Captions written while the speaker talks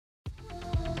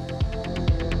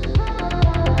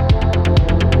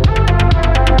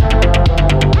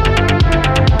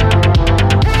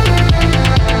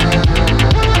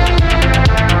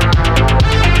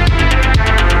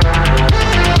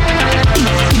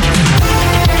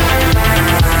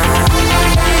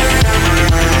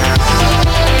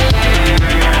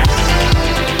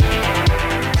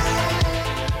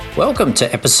Welcome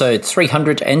to episode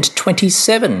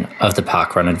 327 of the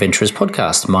Parkrun Adventurers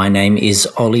podcast. My name is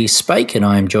Ollie Spake and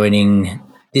I am joining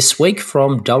this week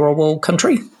from Darawal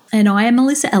country. And I am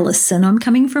Melissa Ellis and I'm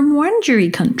coming from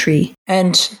Wurundjeri country.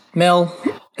 And Mel,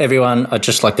 everyone, I'd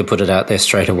just like to put it out there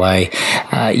straight away.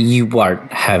 You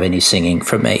won't have any singing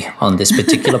from me on this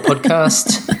particular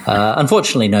podcast.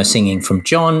 Unfortunately, no singing from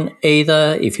John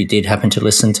either. If you did happen to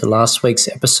listen to last week's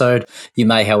episode, you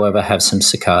may, however, have some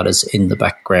cicadas in the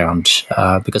background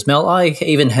because, Mel, I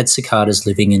even had cicadas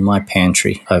living in my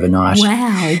pantry overnight.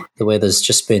 Wow. The weather's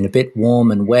just been a bit warm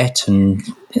and wet and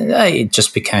it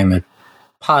just became a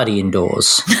party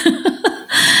indoors.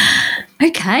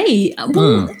 Okay.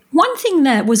 Well, one thing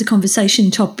that was a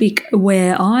conversation topic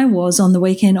where I was on the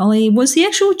weekend, Ollie, was the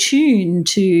actual tune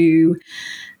to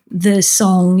the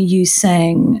song you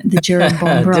sang, the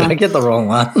Jerrabomberra. Did I get the wrong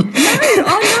one? No,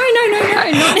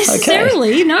 not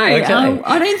necessarily. Okay. No, okay.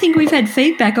 I don't think we've had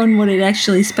feedback on what it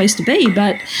actually is supposed to be,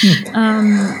 but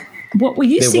what were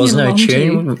you singing along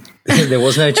to? There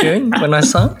was no tune when I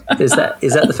sung? Is that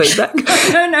the feedback?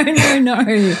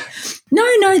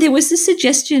 No, there was the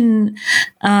suggestion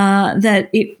that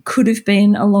it could have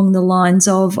been along the lines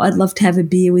of I'd love to have a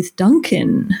beer with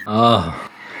Duncan. Oh,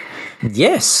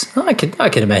 yes, I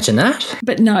can imagine that.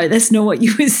 But no, that's not what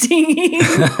you were singing.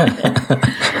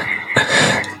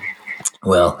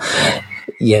 Well,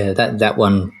 yeah, that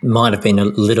one might have been a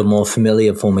little more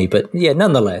familiar for me, but yeah,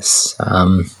 nonetheless,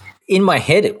 in my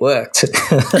head it worked.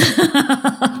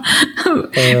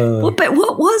 Well, but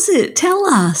what was it? Tell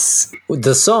us.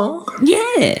 The song?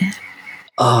 Yeah.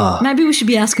 Oh. Maybe we should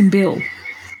be asking Bill.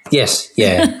 Yes,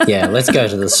 yeah. Let's go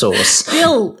to the source.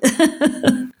 Bill.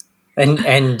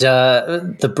 And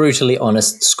the brutally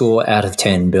honest score out of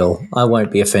 10, Bill. I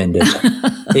won't be offended,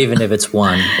 even if it's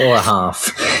 1 or a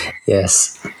half.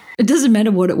 Yes. It doesn't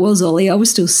matter what it was, Ollie. I was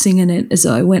still singing it as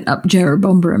I went up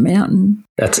Jerrabomberra Mountain.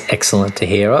 That's excellent to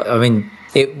hear. I mean,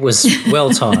 it was well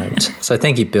timed. So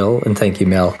thank you, Bill, and thank you,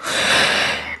 Mel.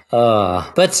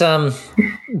 Well, there's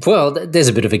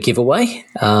a bit of a giveaway.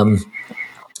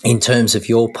 In terms of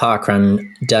your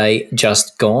parkrun day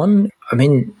just gone, I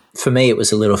mean, for me it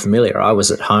was a little familiar. I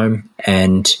was at home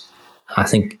and I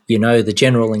think you know the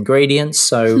general ingredients.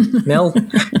 So, Mel,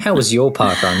 how was your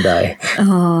parkrun day?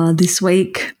 This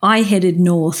week I headed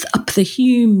north up the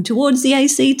Hume towards the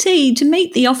ACT to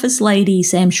meet the office lady,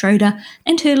 Sam Schroeder,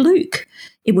 and her Luke.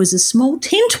 It was a small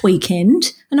tent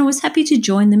weekend and I was happy to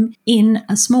join them in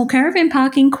a small caravan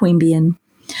park in Queanbeyan.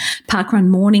 Parkrun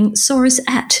morning saw us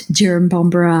at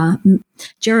Jerrabomberra,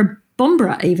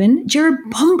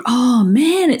 oh,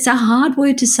 man, it's a hard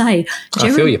word to say.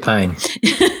 I feel your pain.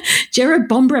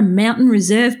 Jerrabomberra Mountain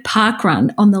Reserve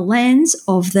Parkrun on the lands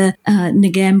of the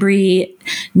Ngambri,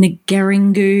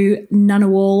 Ngaringu,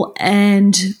 Ngunnawal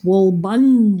and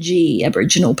Walbunji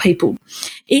Aboriginal people.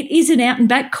 It is an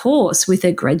out-and-back course with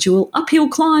a gradual uphill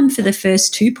climb for the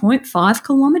first 2.5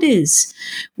 kilometres.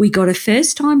 We got a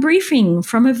first-time briefing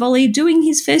from a volley doing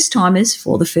his first-timers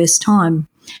for the first time.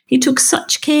 He took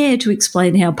such care to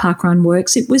explain how parkrun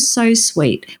works. It was so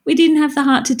sweet. We didn't have the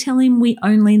heart to tell him we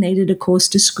only needed a course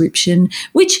description,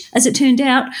 which, as it turned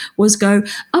out, was go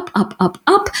up, up, up,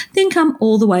 up, then come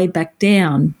all the way back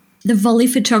down. The volley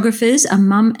photographers, a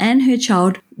mum and her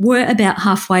child, were about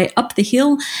halfway up the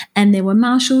hill and there were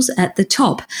marshals at the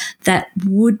top. That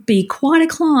would be quite a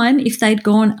climb if they'd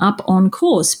gone up on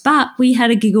course, but we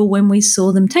had a giggle when we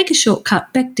saw them take a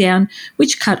shortcut back down,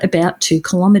 which cut about 2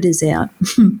 kilometres out.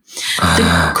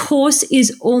 The course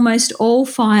is almost all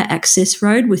fire access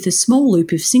road with a small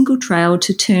loop of single trail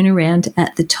to turn around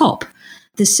at the top.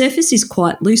 The surface is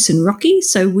quite loose and rocky,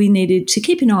 so we needed to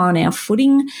keep an eye on our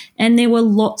footing, and there were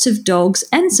lots of dogs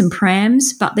and some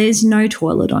prams, but there's no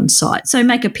toilet on site. So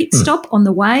make a pit stop on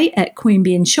the way at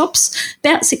Queanbeyan Shops,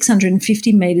 about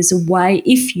 650 metres away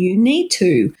if you need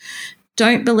to.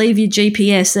 Don't believe your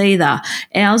GPS either.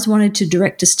 Ours wanted to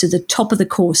direct us to the top of the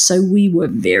course, so we were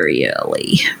very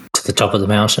early. To the top of the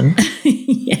mountain?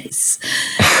 Yes.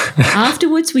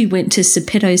 Afterwards, we went to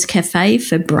Sepetto's Cafe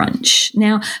for brunch.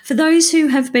 Now, for those who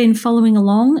have been following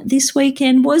along, this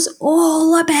weekend was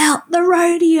all about the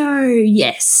rodeo.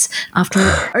 Yes. After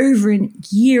over a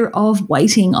year of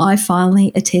waiting, I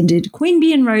finally attended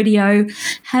Queanbeyan Rodeo.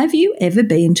 Have you ever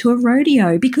been to a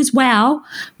rodeo? Because, wow,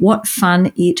 what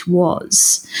fun it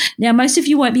was. Now, most of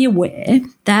you won't be aware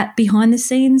that behind the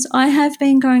scenes, I have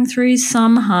been going through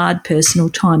some hard personal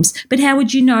times. But how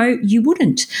would you know? You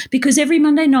wouldn't, because every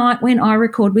Monday night when I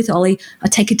record with Ollie, I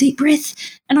take a deep breath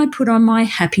and I put on my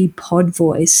happy pod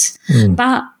voice.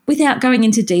 But without going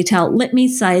into detail, let me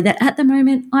say that at the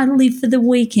moment I live for the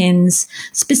weekends,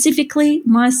 specifically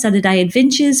my Saturday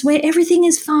adventures where everything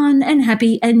is fun and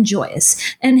happy and joyous,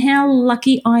 and how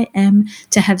lucky I am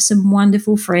to have some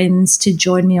wonderful friends to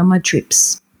join me on my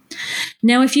trips.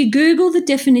 Now, if you Google the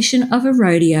definition of a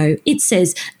rodeo, it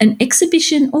says an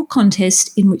exhibition or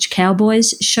contest in which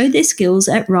cowboys show their skills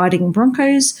at riding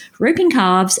broncos, roping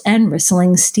calves, and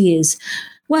wrestling steers.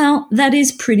 Well, that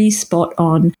is pretty spot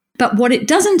on. But what it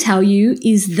doesn't tell you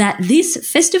is that this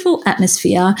festival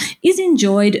atmosphere is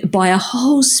enjoyed by a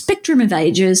whole spectrum of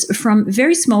ages, from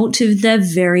very small to the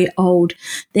very old.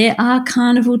 There are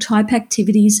carnival-type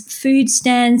activities, food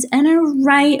stands, and an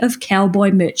array of cowboy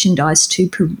merchandise to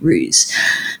peruse.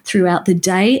 Throughout the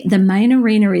day, the main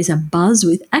arena is abuzz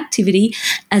with activity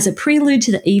as a prelude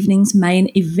to the evening's main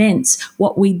events.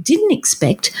 What we didn't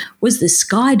expect was the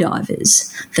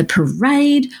skydivers, the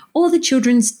parade, or the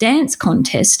children's dance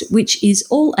contest, which is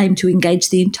all aimed to engage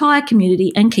the entire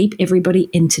community and keep everybody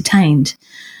entertained.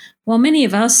 While many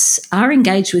of us are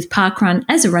engaged with Parkrun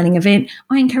as a running event,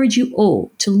 I encourage you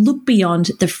all to look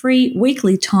beyond the free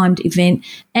weekly timed event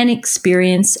and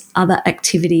experience other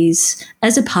activities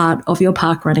as a part of your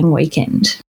parkrunning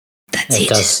weekend. That's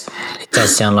it. It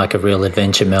does sound like a real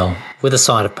adventure, Mel, with a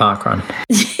side of parkrun.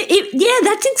 Yeah,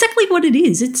 that's exactly what it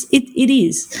is. It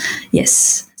is.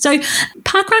 Yes. So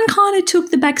parkrun kind of took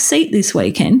the back seat this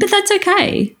weekend, but that's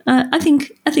okay. I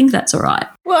think that's all right.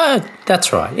 Well,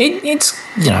 that's right. It's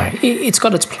it's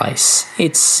got its place.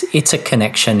 It's a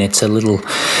connection. It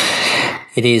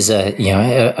is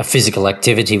a physical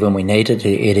activity when we need it.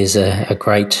 It is a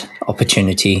great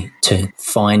opportunity to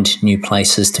find new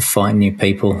places, to find new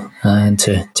people, and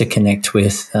to connect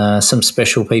with some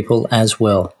special people as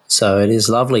well. So it is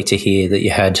lovely to hear that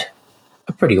you had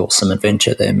a pretty awesome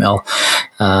adventure there, Mel.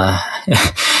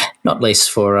 Not least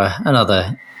for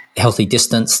another healthy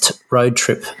distanced road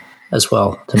trip as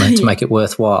well to make it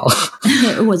worthwhile.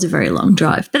 It was a very long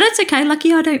drive, but that's okay.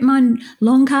 Lucky I don't mind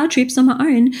long car trips on my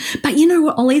own. But you know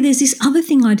what, Ollie, there's this other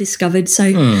thing I discovered.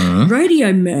 So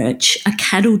rodeo merch are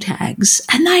cattle tags,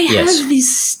 and they have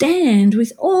this stand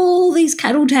with all these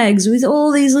cattle tags with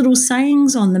all these little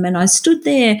sayings on them, and I stood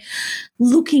there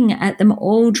looking at them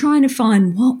all, trying to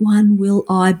find what one will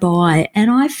I buy. And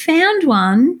I found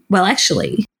one, well,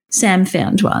 actually, Sam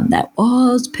found one that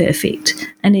was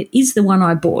perfect, and it is the one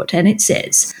I bought, and it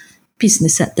says,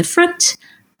 business at the front,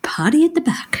 party at the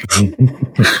back.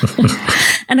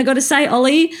 And I got to say,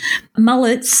 Ollie,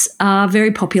 mullets are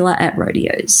very popular at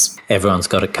rodeos. Everyone's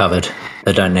got it covered.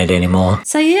 They don't need any more.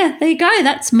 So, yeah, there you go.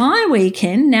 That's my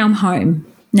weekend. Now I'm home.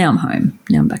 Now I'm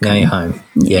back home. Now you're home.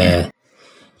 Yeah.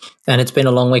 And it's been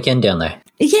a long weekend down there.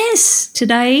 Yes.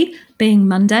 Today, being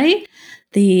Monday,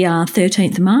 the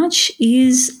 13th of March,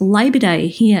 is Labor Day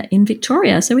here in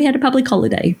Victoria. So we had a public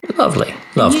holiday. Lovely.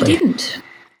 And you didn't.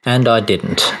 And I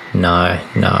didn't. No.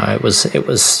 It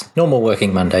was normal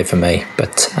working Monday for me,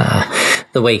 but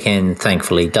the weekend,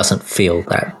 thankfully, doesn't feel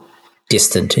that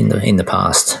distant in the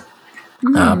past.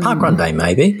 Parkrun Day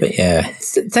maybe, but yeah.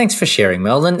 Thanks for sharing,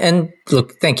 Mel. And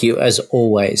look, thank you as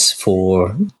always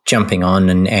for jumping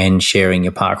on and sharing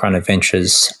your parkrun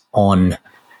adventures on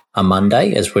a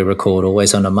Monday, as we record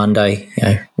always on a Monday,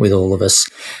 with all of us.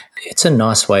 It's a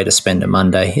nice way to spend a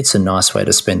Monday. It's a nice way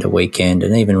to spend a weekend.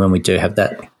 And even when we do have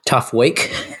that tough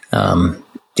week,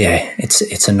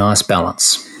 it's a nice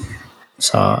balance.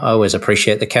 So I always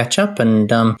appreciate the catch-up,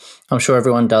 and I'm sure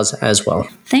everyone does as well.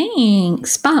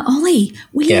 Thanks. But, Ollie,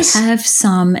 we have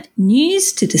some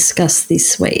news to discuss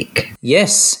this week.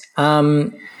 Yes.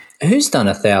 Who's done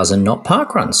 1,000 not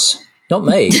parkruns? Not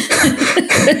me.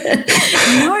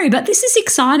 No, but this is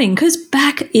exciting because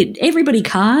everybody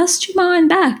cast your mind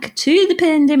back to the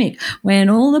pandemic when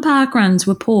all the parkruns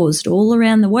were paused all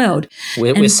around the world.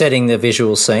 We're setting the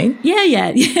visual scene.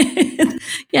 Yeah.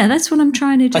 Yeah, that's what I'm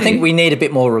trying to do. I think we need a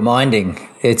bit more reminding.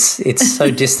 It's so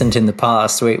distant in the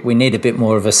past. We need a bit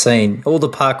more of a scene. All the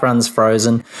parkruns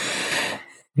frozen.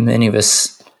 Many of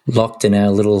us locked in our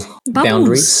little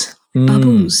boundaries.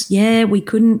 Bubbles. Yeah, we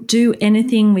couldn't do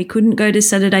anything. We couldn't go to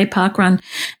Saturday Parkrun.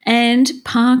 And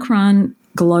Parkrun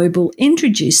Global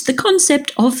introduced the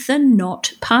concept of the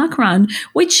Not Parkrun,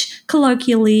 which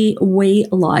colloquially we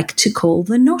like to call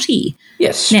the Notty.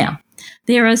 Yes. Now,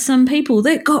 there are some people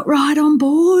that got right on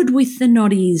board with the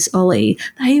Notties, Ollie.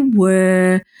 They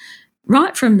were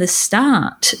right from the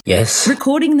start. Yes.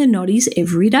 Recording the Notties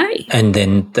every day. And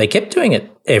then they kept doing it.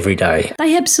 every day.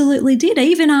 They absolutely did,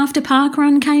 even after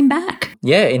parkrun came back.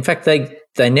 Yeah, in fact,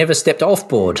 they never stepped off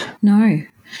board. No.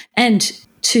 And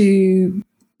to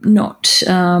not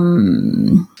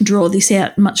draw this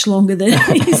out much longer than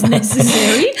is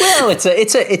necessary. Well,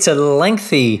 it's a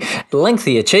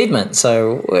lengthy achievement.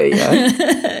 So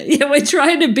yeah, we're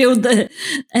trying to build the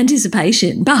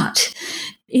anticipation, but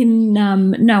in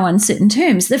no uncertain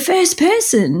terms, the first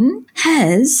person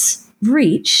has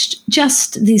reached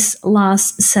just this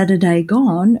last Saturday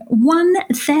gone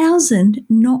 1,000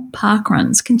 not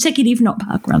parkruns, consecutive not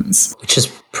parkruns, which is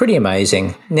pretty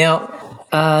amazing. Now.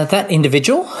 That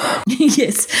individual?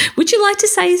 Yes. Would you like to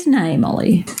say his name,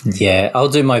 Ollie? Yeah, I'll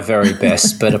do my very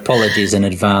best, but apologies in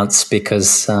advance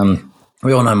because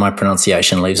we all know my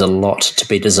pronunciation leaves a lot to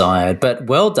be desired. But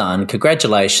well done.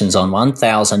 Congratulations on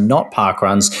 1,000 not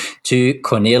parkruns to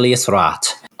Cornelius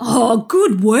Rath. Oh,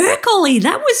 good work, Ollie.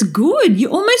 That was good. You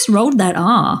almost rolled that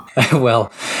R.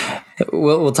 Well,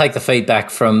 we'll take the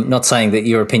feedback from not saying that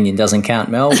your opinion doesn't count,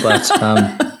 Mel, but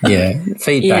yeah,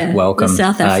 feedback welcome. The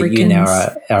South Africans. You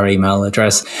know our email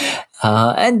address.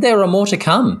 And there are more to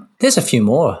come. There's a few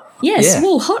more. Yes,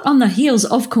 well, hot on the heels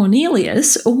of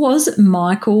Cornelius was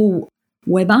Michael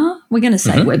Weber. We're going to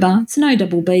say Weber. It's no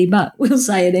double B, but we'll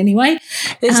say it anyway.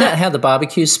 Is that how the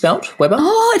barbecue's spelt, Weber?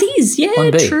 Oh, it is.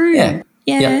 Yeah, true. Yeah.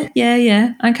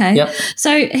 Okay. Yep.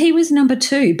 So he was number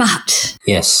 2, but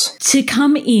yes, to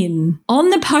come in on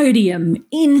the podium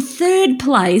in 3rd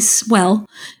place, well,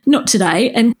 not today,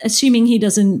 and assuming he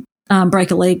doesn't break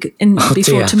a leg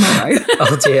before tomorrow.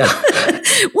 Oh, dear.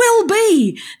 Will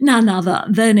be none other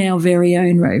than our very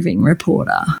own roving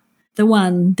reporter, the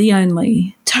one, the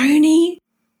only, Tony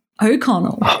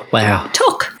O'Connell. Oh, wow.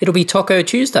 Talk. It'll be Taco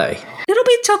Tuesday. It'll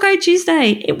be Taco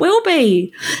Tuesday. It will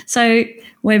be. So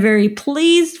we're very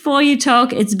pleased for you,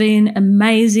 Talk. It's been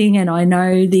amazing, and I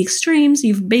know the extremes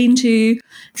you've been to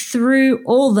through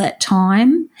all that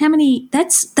time. How many?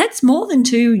 That's more than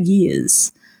 2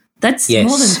 years. That's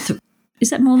more than is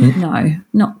that more than no,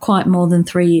 not quite more than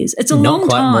 3 years. It's a long time.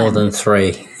 Not quite more than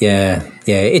 3. Yeah.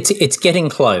 It's getting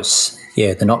close.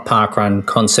 Yeah, the not parkrun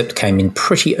concept came in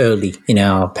pretty early in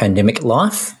our pandemic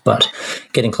life, but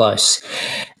getting close.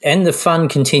 And the fun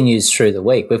continues through the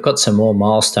week. We've got some more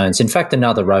milestones. In fact,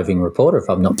 another roving reporter, if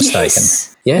I'm not mistaken.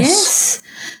 Yes.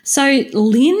 So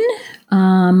Lynn,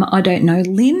 I don't know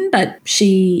Lynn, but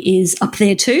she is up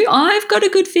there too. I've got a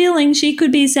good feeling she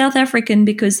could be South African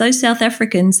because those South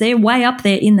Africans, they're way up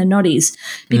there in the noddies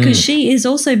because she is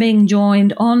also being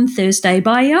joined on Thursday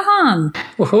by Johan.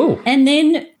 Woohoo. And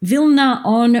then Vilna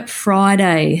on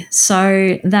Friday.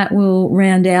 So that will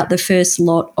round out the first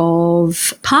lot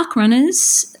of park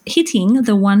runners hitting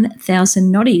the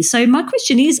 1,000 noddies. So my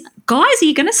question is, guys, are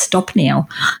you going to stop now?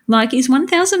 Like, is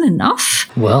 1,000 enough?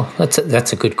 Well,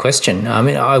 that's a good question. I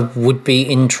mean, I would be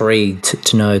intrigued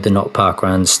to know the not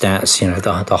parkrun stats,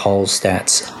 the whole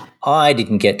stats. I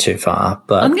didn't get too far,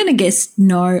 but I'm going to guess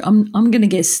no. I'm going to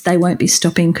guess they won't be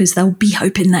stopping because they'll be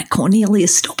hoping that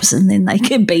Cornelius stops and then they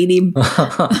can beat him.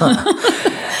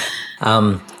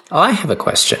 I have a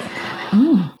question.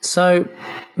 So,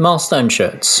 milestone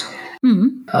shirts.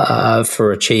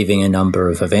 For achieving a number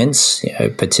of events,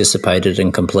 participated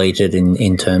and completed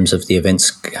in terms of the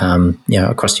events,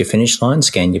 across your finish line,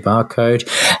 scan your barcode,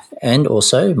 and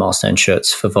also milestone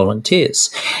shirts for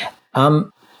volunteers.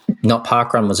 Not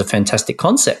Parkrun was a fantastic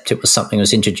concept. It was something that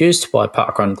was introduced by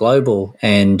Parkrun Global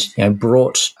and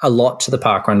brought a lot to the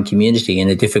Parkrun community in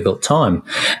a difficult time.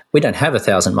 We don't have a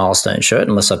 1,000 milestone shirt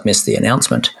unless I've missed the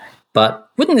announcement. But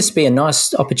wouldn't this be a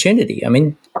nice opportunity? I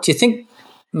mean, do you think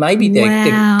maybe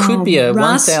there could be a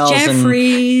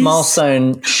 1,000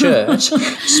 milestone shirt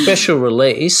special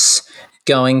release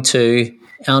going to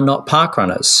our not park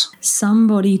runners?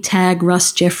 Somebody tag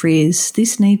Russ Jeffries.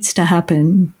 This needs to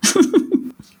happen.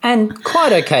 And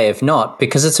quite okay if not,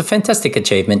 because it's a fantastic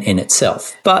achievement in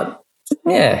itself. But,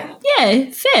 yeah. Yeah,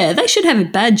 fair. They should have a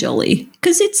badge, Ollie,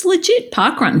 because it's legit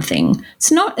parkrun thing. It's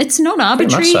not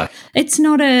arbitrary. So. It's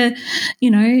not a,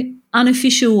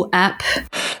 unofficial app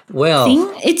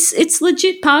thing. It's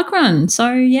legit parkrun.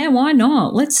 So, yeah, why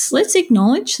not? Let's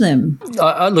acknowledge them.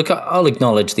 Look, I'll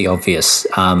acknowledge the obvious.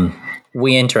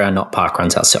 We enter our not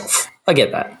parkruns ourselves. I get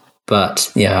that.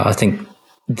 But, yeah, I think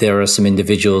there are some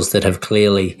individuals that have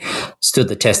clearly stood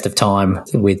the test of time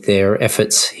with their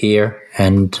efforts here.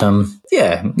 And,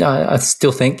 I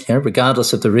still think,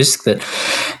 regardless of the risk that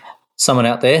someone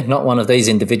out there, not one of these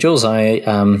individuals, I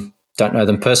don't know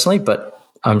them personally, but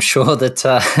I'm sure that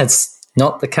it's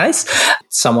not the case.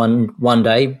 Someone one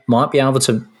day might be able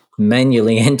to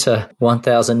manually enter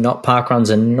 1,000 not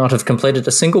parkruns and not have completed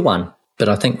a single one. But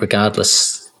I think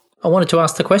regardless, I wanted to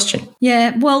ask the question.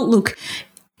 Yeah, well, look,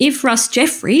 if Russ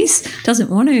Jeffries doesn't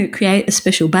want to create a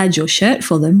special badge or shirt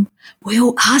for them,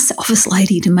 we'll ask the office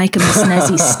lady to make them a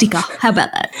snazzy sticker. How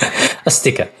about that? A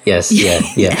sticker, yes,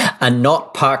 yeah. A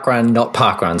not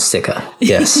parkrun sticker,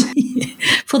 yes.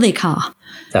 For their car.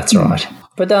 That's right.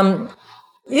 But,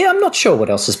 yeah, I'm not sure what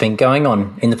else has been going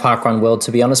on in the parkrun world,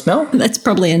 to be honest, Mel. That's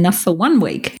probably enough for 1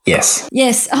 week. Yes.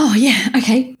 Yes. Oh, yeah.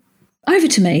 Okay. Over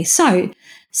to me. So,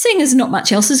 seeing as not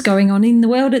much else is going on in the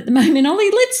world at the moment,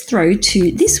 Ollie, let's throw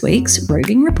to this week's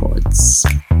roving reports.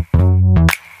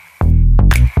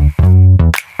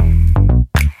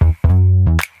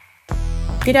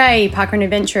 G'day, parkrun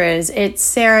adventurers. It's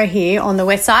Sarah here on the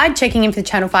west side, checking in for the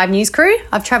Channel 5 news crew.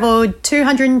 I've travelled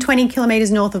 220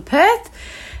 kilometres north of Perth.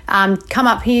 Come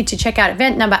up here to check out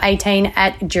event number 18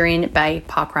 at Jurien Bay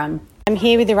Parkrun. I'm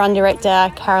here with the run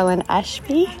director, Carolyn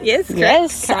Ashby. Yes, correct.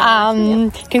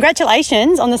 Yes.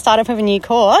 Congratulations on the start-up of a new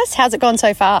course. How's it gone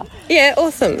so far? Yeah,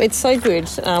 awesome. It's so good.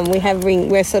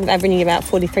 We're sort of averaging about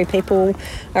 43 people,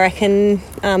 I reckon,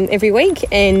 every week,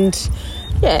 and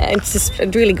yeah, it's just a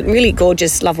really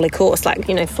gorgeous, lovely course, like,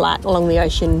 flat along the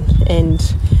ocean, and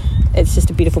it's just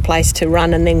a beautiful place to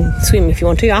run and then swim if you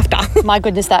want to after. My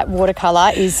goodness, that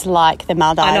watercolour is like the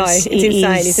Maldives. I know, it's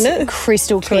insane, isn't it?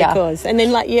 Crystal clear. And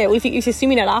then, if you're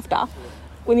swimming it after,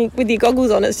 with your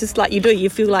goggles on, it's just like you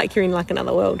feel like you're in like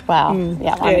another world. Wow.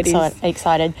 I'm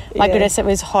excited. My goodness, it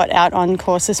was hot out on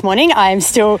course this morning. I am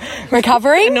still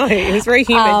recovering. No, it was very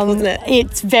humid, wasn't it?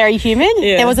 It's very humid.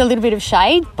 Yeah. There was a little bit of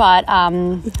shade, but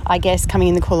I guess coming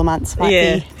in the cooler months might be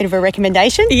a bit of a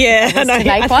recommendation. Yeah, I know. To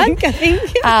make one. I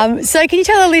think. So can you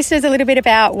tell our listeners a little bit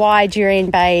about why Jurien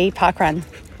Bay Parkrun?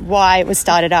 Why it was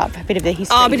started up, a bit of the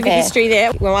history. A bit of the history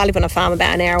there. Well, I live on a farm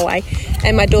about an hour away,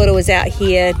 and my daughter was out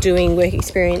here doing work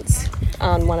experience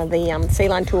on one of the sea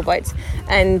line tour boats,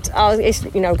 and I was,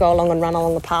 go along and run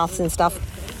along the paths and stuff,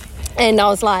 and I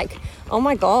was like, oh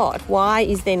my God, why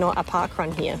is there not a park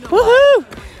run here? Woohoo!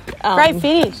 Great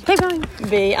finish. Keep going.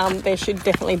 There should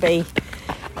definitely be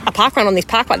a park run on this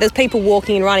parkway. There's people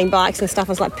walking and riding bikes and stuff.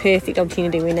 I was like, perfect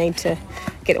opportunity. We need to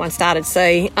get one started. So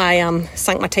I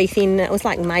sunk my teeth in. It was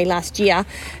like May last year,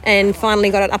 and finally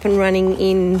got it up and running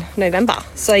in November.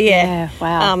 So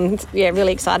wow.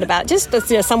 Really excited about it.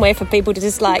 Just somewhere for people to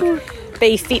just like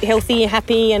be fit, healthy,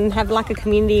 happy, and have like a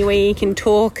community where you can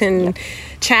talk and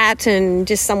chat, and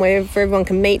just somewhere where everyone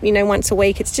can meet, once a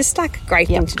week. It's just like a great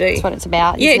thing to do. That's what it's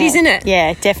about. Yeah, it is, isn't it?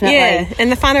 Yeah, definitely. Yeah,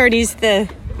 and the funner it is, the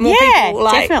more people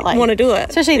definitely want to do it.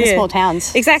 Especially in the small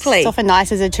towns. Exactly. It's often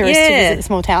nice as a tourist to visit the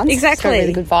small towns. Exactly. It's got a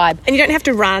really good vibe. And you don't have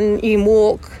to run, you can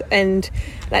walk, and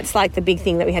that's like the big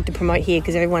thing that we had to promote here,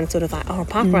 because everyone's sort of like, oh,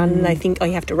 park run, and they think, oh,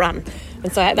 you have to run.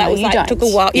 And so that was like, took a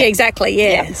while. Yeah, exactly,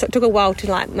 yeah. So it took a while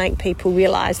to like make people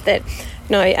realise that,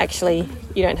 no, actually,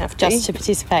 you don't have to. Just to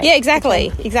participate. Yeah, exactly.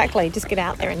 Just get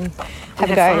out there and have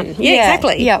a go. Fun. Yeah,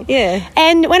 exactly. Yeah.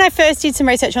 And when I first did some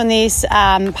research on this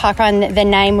parkrun, the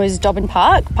name was Dobbin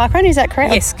Park Parkrun, is that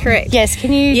correct? Yes, correct. Yes,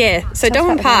 can you... Yeah, so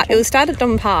Dobbin Park, it was started at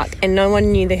Dobbin Park, and no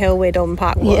one knew the hell where Dobbin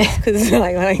Park was, because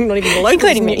not even the locals.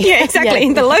 Including me. Yeah,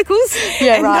 exactly, the locals.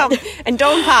 Yeah, right. And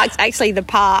Dobbin Park's actually the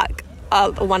park,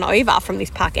 one over from this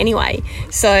park anyway.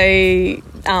 So...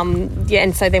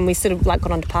 and so then we sort of like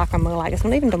got onto parkrun, and we were like, it's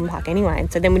not even Dobbin Park anyway.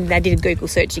 And so then they did a Google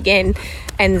search again,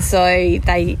 and so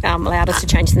they allowed us to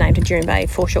change the name to Jurien Bay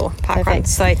Foreshore Parkrun.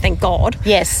 So thank God.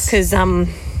 Yes. Because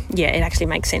it actually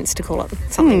makes sense to call it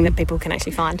something that people can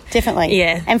actually find. Definitely.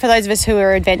 Yeah. And for those of us who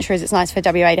are adventurers, it's nice for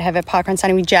WA to have a parkrun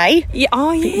starting with J. Yeah.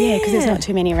 Oh, yeah. Yeah, because there's not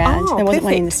too many around. There wasn't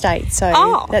one in the States, so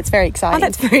that's very exciting. Oh,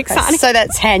 that's very exciting. So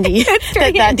that's handy. That's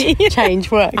very handy. That change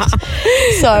worked.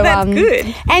 So that's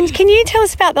good. And can you tell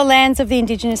us about the lands of the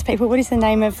Indigenous people? What is the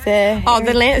name of the... Oh,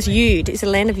 the land is Ute. It's a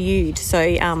land of Ute. So,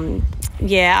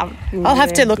 I'll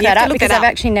have to look that up because I've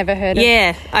actually never heard of it.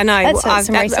 Yeah, I know.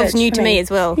 That was new to me as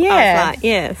well. Yeah. I was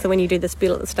like, so when you do the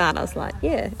spiel at the start, I was like,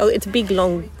 Oh, it's a big,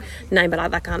 long name, but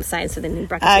I can't say it, so then in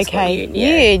brackets okay.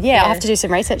 Ute. Yeah. I'll have to do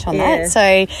some research on that.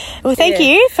 So, well, thank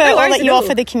you for all that you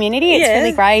offer the community. It's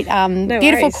really great.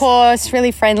 Beautiful course,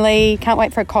 really friendly. Can't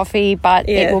wait for a coffee, but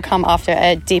it will come after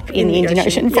a dip in the Indian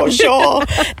Ocean for sure.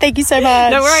 Thank you so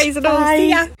much. No worries at all. See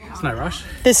ya. It's no rush.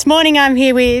 This morning I'm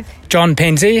here with John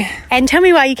Penzie. And tell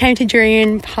me why you came to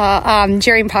Jurien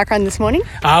Parkrun this morning.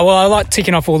 Well, I like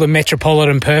ticking off all the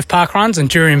metropolitan Perth park runs, and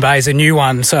Jurien Bay is a new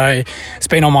one, so it's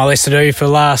been on my list to do for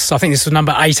the last, I think this was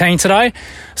number 18 today.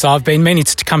 So I've been meaning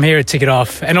to come here and tick it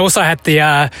off. And also had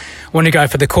the want to go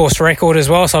for the course record as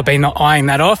well, so I've been eyeing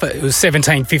that off. It was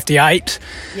 17:58.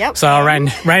 Yep. So I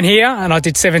ran here and I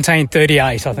did 17:38,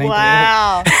 I think.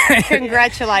 Wow.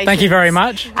 Congratulations. Thank you very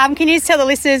much. Can you just tell the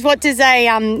listeners, what does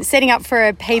setting up for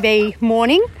a PB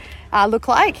morning, look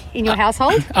like in your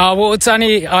household? Well, it's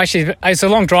a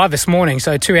long drive this morning,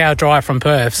 so 2-hour drive from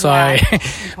Perth. So, Wow.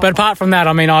 But apart from that,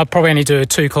 I mean, I probably only do a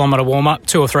 2-kilometre warm-up,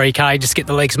 2 or 3K, just get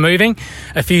the legs moving,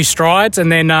 a few strides,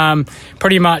 and then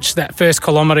pretty much that first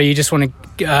kilometre you just want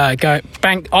to go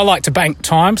bank. I like to bank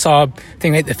time, so I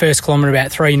think I hit the first kilometre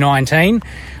about 3:19.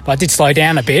 I did slow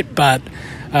down a bit, but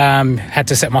had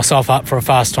to set myself up for a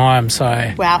fast time. So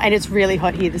Wow, and it's really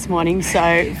hot here this morning,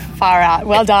 so far out.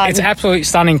 Well done. it's an absolutely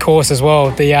stunning course as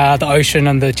well. The ocean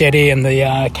and the jetty and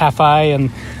the cafe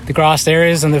and the grassed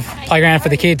areas and the playground for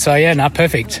the kids. So yeah,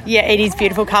 perfect. Yeah, it is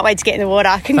beautiful. Can't wait to get in the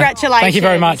water. Congratulations. Thank you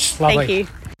very much. Lovely. Thank you.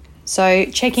 So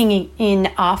checking in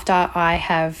after I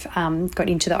have got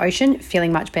into the ocean,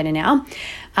 feeling much better now.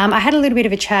 I had a little bit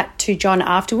of a chat to John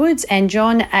afterwards, and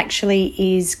John actually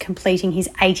is completing his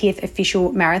 80th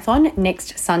official marathon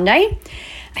next Sunday.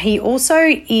 He also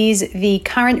is the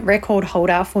current record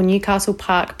holder for Newcastle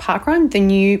Park Parkrun, the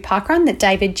new parkrun that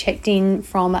David checked in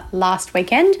from last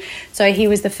weekend. So he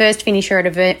was the first finisher at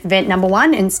event number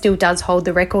 1 and still does hold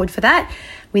the record for that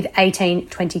with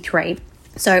 18:23.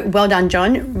 So well done,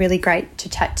 John. Really great to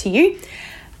chat to you.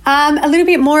 A little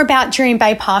bit more about Jurien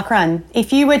Bay Parkrun.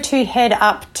 If you were to head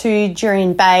up to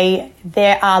Jurien Bay,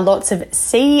 there are lots of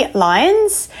sea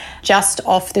lions just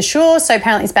off the shore. So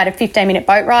apparently it's about a 15-minute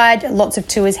boat ride. Lots of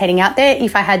tours heading out there.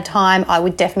 If I had time, I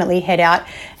would definitely head out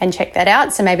and check that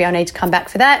out. So maybe I'll need to come back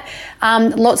for that.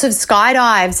 Lots of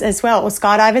skydives as well, or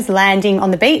skydivers landing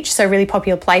on the beach. So really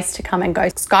popular place to come and go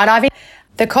skydiving.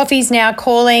 The coffee's now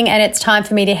calling and it's time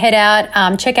for me to head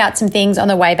out, check out some things on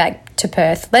the way back to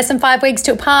Perth. Less than 5 weeks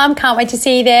till Palm. Can't wait to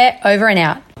see you there. Over and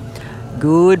out.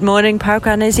 Good morning,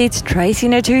 parkrunners. It's Tracy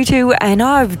Natutu, and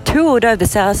I've toured over the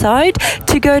south side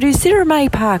to go to Sirromet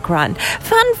Parkrun.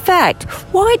 Fun fact,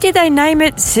 why did they name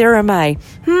it Sirromet?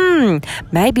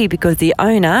 Maybe because the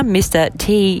owner, Mr.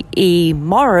 T.E.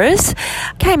 Morris,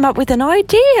 came up with an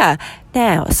idea.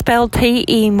 Now, spell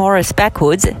T.E. Morris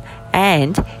backwards,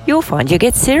 and you'll find you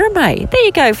get Sirromet. There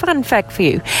you go, fun fact for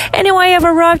you. Anyway, I've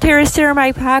arrived here at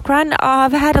Sirromet Parkrun.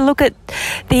 I've had a look at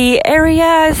the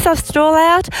area, sussed it all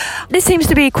out. There seems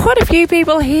to be quite a few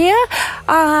people here.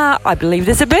 I believe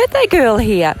there's a birthday girl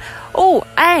here. Oh,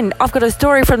 and I've got a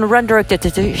story from the run director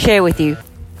to share with you.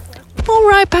 All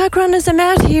right, parkrunners, I'm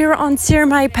out here on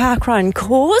Sirromet Parkrun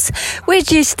course, where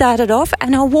she started off,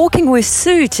 and I'm walking with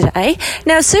Sue today.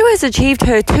 Now, Sue has achieved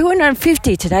her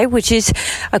 250 today, which is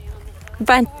a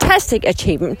fantastic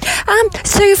achievement.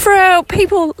 Sue, for our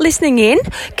people listening in,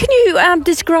 can you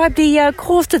describe the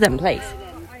course to them, please?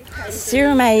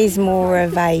 Sirromet is more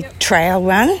of a trail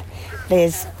run.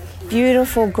 There's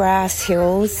beautiful grass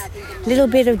hills, little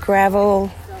bit of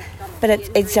gravel, but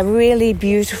it's a really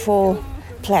beautiful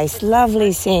place,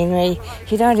 lovely scenery.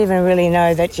 You don't even really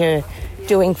know that you're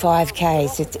doing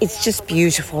 5Ks. It's just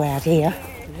beautiful out here.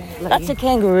 Lots of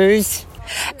kangaroos.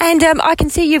 And I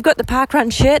can see you've got the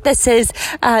parkrun shirt that says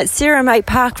Sirromet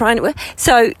Parkrun.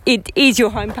 So it is your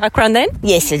home parkrun then?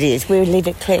 Yes, it is. We live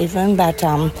at Cleveland, but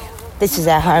this is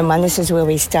our home one. This is where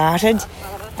we started.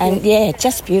 And yeah,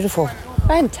 just beautiful.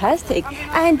 Fantastic.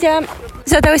 And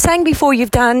so they were saying before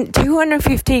you've done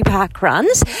 250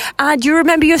 parkruns. Do you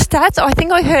remember your stats? I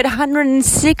think I heard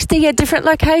 160 at different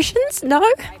locations. No?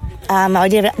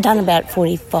 I've done about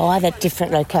 45 at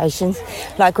different locations.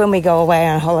 Like when we go away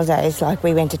on holidays, like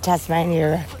we went to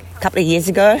Tasmania a couple of years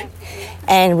ago,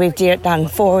 and we've done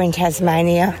 4 in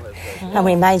Tasmania, and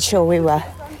we made sure we were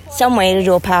somewhere to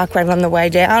do a parkrun on the way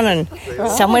down and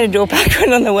somewhere to do a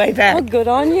parkrun on the way back. Oh, good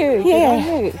on you. Yeah. Good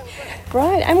on you.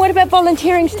 Right. And what about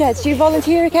volunteering stats? Do you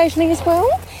volunteer occasionally as well?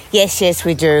 Yes,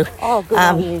 we do. Oh, good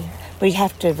on you. We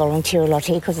have to volunteer a lot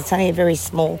here because it's only a very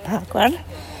small parkrun.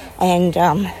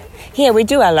 And, we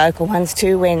do our local ones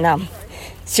too when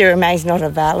Sirromet's not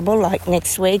available, like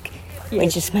next week. Yes. We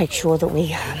just make sure that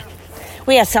we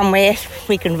are somewhere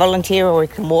we can volunteer or we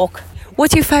can walk.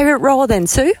 What's your favourite role then,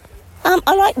 Sue?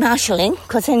 I like marshalling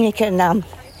because then you can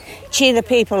cheer the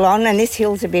people on, and this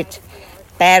hill's a bit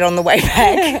bad on the way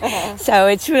back. So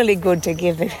it's really good to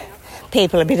give the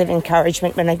people a bit of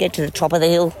encouragement when they get to the top of the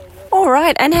hill. All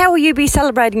right, and how will you be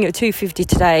celebrating your 250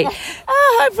 today?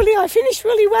 Hopefully I finish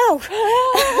really well.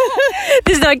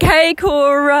 There's no cake,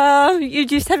 or you're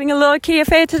just having a low-key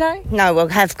affair today? No, we'll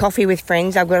have coffee with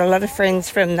friends. I've got a lot of friends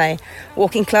from the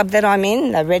walking club that I'm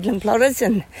in, the Redland Plotters,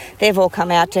 and they've all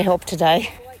come out to help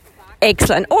today.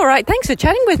 Excellent. All right, thanks for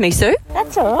chatting with me, Sue.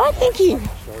 That's all right, thank you.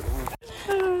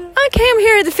 Okay, I'm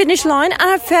here at the finish line and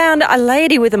I found a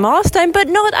lady with a milestone, but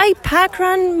not a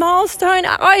parkrun milestone.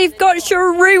 I've got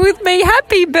Cherie with me.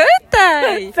 Happy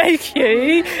birthday! Thank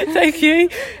you.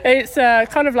 It's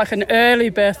kind of like an early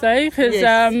birthday because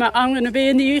I'm going to be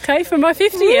in the UK for my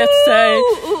 50th,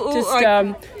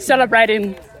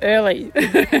 celebrating early.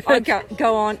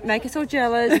 Go on, make us all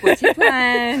jealous. What's your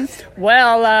plans?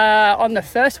 Well, on the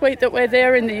first week that we're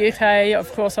there in the UK,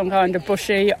 of course, I'm going to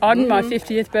Bushy on my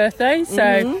 50th birthday,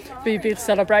 so be a big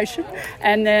celebration.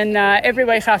 And then every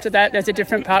week after that, there's a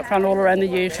different parkrun all around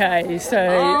the UK. So,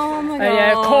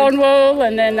 Cornwall,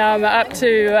 and then up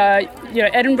to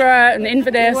Edinburgh and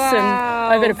Inverness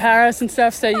and over to Paris and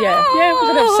stuff. So we're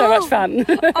going to have so much fun.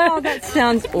 That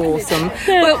sounds awesome.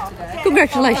 Well,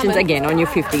 congratulations again on your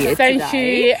 50th. Thank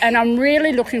you, and I'm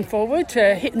really looking forward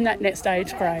to hitting that next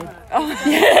age grade. I'm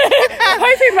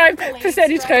hoping my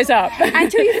percentage goes up.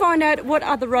 Until you find out what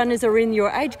other runners are in your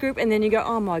age group, and then you go,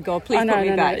 oh my God, please put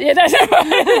me back. Yeah, that's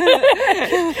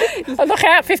look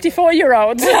out,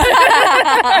 54-year-olds.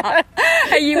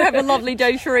 Hey, you have a lovely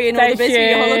day, Cherie, and all the best for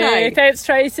your holiday. Thanks,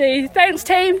 Tracy. Thanks,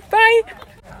 team. Bye.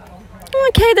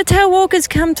 Okay, the tail walkers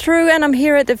come through and I'm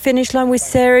here at the finish line with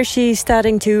Sarah. She's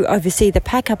starting to oversee the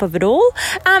pack-up of it all.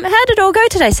 How did it all go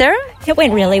today, Sarah? It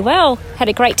went really well. Had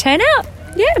a great turnout.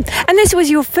 Yeah, and this was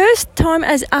your first time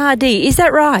as RD, is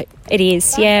that right? It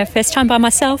is, yeah. First time by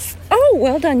myself. Oh,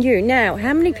 well done you. Now,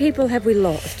 how many people have we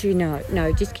lost? Do you know?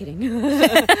 No, just kidding.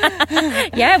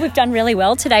 Yeah, we've done really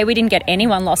well today. We didn't get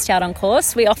anyone lost out on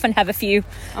course. We often have a few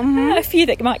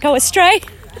that might go astray.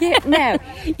 Yeah, now,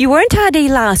 you weren't RD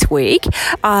last week,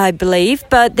 I believe,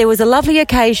 but there was a lovely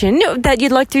occasion that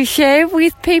you'd like to share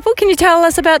with people. Can you tell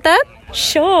us about that?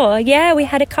 Sure, yeah, we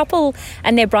had a couple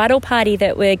and their bridal party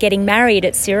that were getting married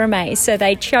at Sirromet, so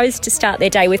they chose to start their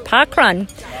day with parkrun,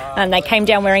 and they came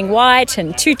down wearing white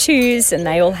and tutus, and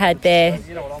they all had their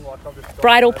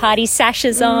bridal party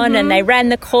sashes on, and they ran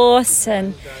the course,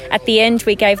 and at the end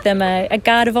we gave them a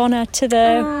guard of honour to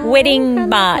the wedding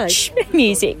march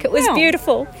music. It was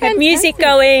beautiful. Had music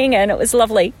going and it was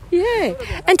lovely. Yeah.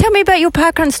 And tell me about your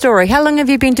parkrun story. How long have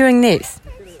you been doing this?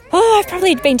 Oh, I've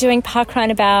probably been doing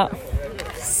parkrun about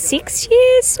 6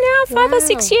 years now, 5 or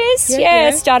 6 years.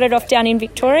 Yeah, started off down in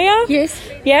Victoria. Yes.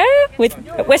 Yeah, with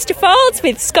Westerfolds,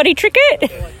 with Scotty Trickett.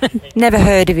 Never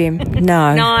heard of him,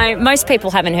 no. No, most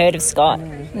people haven't heard of Scott.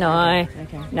 No,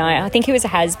 no, I think he was a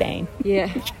has-been.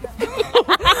 Yeah.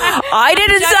 I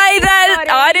didn't say that.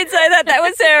 That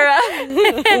was Sarah.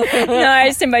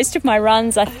 No, so most of my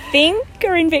runs, I think,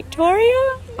 are in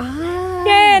Victoria.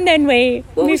 Yeah, and then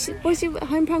What was your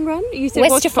home park run? You said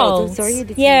Westerfolds. Sorry, you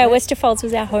did Westerfolds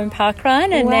was our home park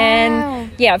run, and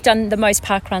then I've done the most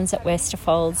park runs at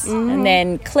Westerfolds, and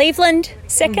then Cleveland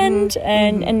second,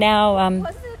 and now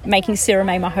making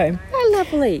Sirromet my home. Oh,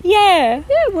 lovely. Yeah.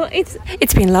 Yeah. Well,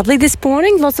 it's been lovely this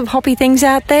morning. Lots of hoppy things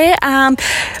out there.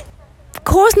 Of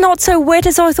course, not so wet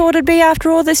as I thought it'd be after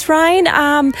all this rain,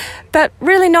 but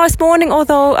really nice morning,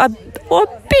 although a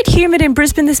bit humid in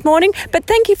Brisbane this morning. But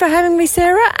thank you for having me,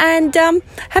 Sarah, and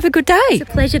have a good day. It's a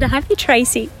pleasure to have you,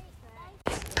 Tracy.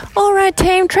 All right,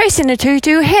 team, Tracy and a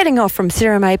tutu heading off from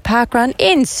Sirromet Parkrun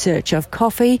in search of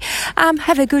coffee.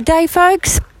 Have a good day,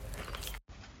 folks.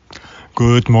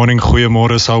 Good morning,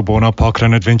 goeiemôre Saubona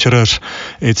parkrun adventurers.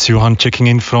 It's Johan checking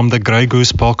in from the Grey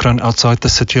Goose parkrun outside the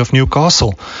city of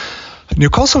Newcastle.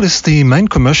 Newcastle is the main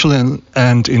commercial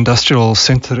and industrial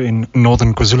centre in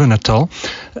northern KwaZulu-Natal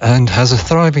and has a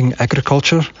thriving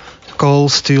agriculture, coal,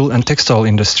 steel and textile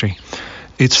industry.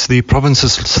 It's the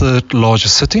province's third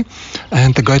largest city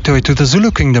and the gateway to the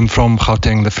Zulu kingdom from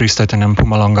Gauteng, the Free State and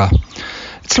Mpumalanga.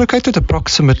 It's located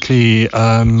approximately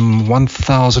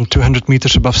 1,200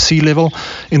 metres above sea level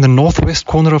in the northwest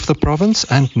corner of the province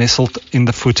and nestled in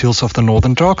the foothills of the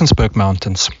northern Drakensberg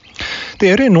Mountains. The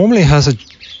area normally has a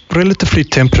relatively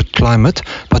temperate climate,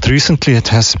 but recently it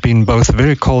has been both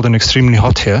very cold and extremely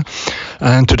hot here,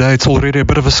 and today it's already a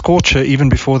bit of a scorcher even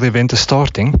before the event is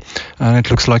starting, and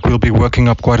it looks like we'll be working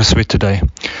up quite a sweat today.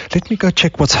 Let me go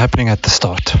check what's happening at the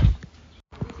start.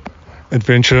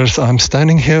 Adventurers, I'm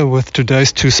standing here with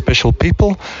today's two special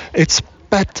people. It's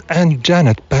Pat and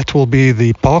Janet. Pat will be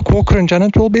the park walker and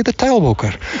Janet will be the tail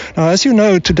walker. Now, as you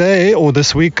know, today or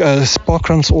this week,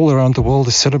 parkruns all around the world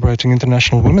is celebrating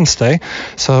International Women's Day.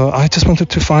 So I just wanted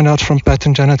to find out from Pat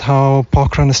and Janet how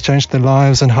parkrun has changed their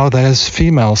lives and how they as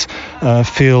females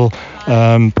feel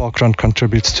parkrun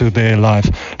contributes to their life.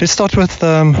 Let's start with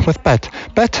Pat.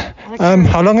 Pat,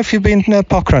 how long have you been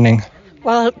parkrunning?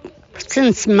 Well,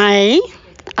 since May.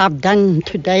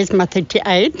 Today's my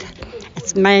 38th.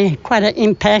 It's made quite an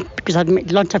impact because I've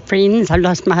made lots of friends. I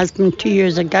lost my husband 2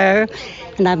 years ago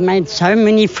and I've made so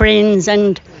many friends,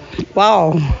 and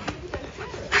Wow.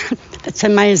 It's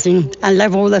amazing. I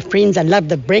love all the friends. I love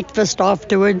the breakfast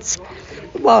afterwards.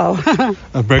 Wow.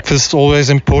 A breakfast always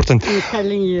important. I'm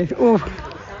telling you. Oh.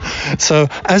 So,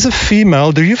 as a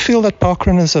female, do you feel that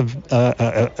parkrun is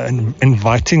an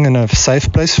inviting and a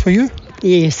safe place for you?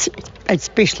 Yes,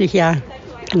 especially here.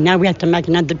 And now we have to make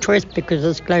another choice because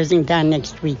it's closing down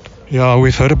next week. Yeah,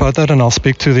 we've heard about that, and I'll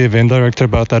speak to the event director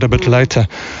about that a bit later.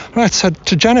 Right, so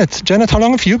to Janet. Janet, how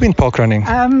long have you been parkrunning?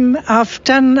 I've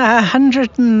done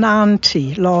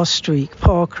 190 last week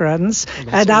parkruns,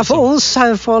 and awesome. I've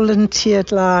also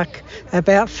volunteered like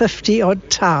about 50 odd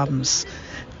times.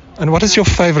 And what is your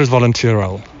favourite volunteer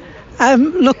role?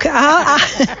 Look,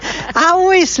 I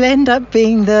always end up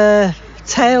being the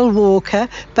tail walker,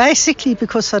 basically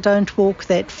because I don't walk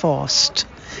that fast.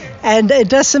 And it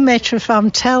doesn't matter if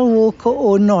I'm tail walker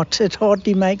or not. It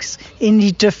hardly makes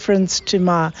any difference to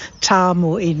my time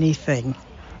or anything.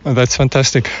 Oh, that's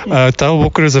fantastic. Tail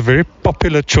walker is a very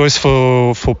popular choice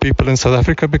for people in South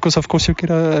Africa because, of course, you get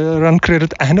a run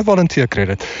credit and a volunteer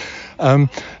credit.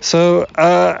 So,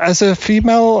 as a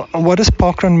female, what has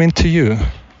parkrun meant to you?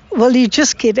 Well, you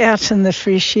just get out in the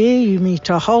fresh air. You meet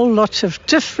a whole lot of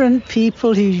different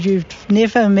people who you've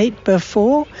never met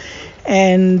before.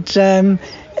 And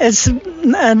it's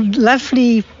a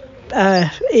lovely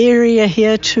area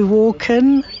here to walk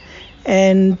in.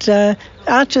 And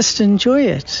I just enjoy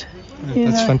it.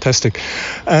 That's fantastic.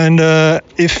 And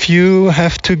if you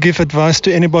have to give advice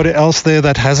to anybody else there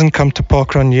that hasn't come to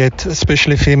parkrun yet,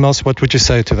 especially females, what would you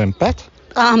say to them? Pat?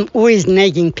 I'm always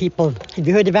nagging people. Have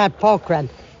you heard about parkrun?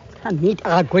 I meet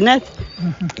Gwyneth.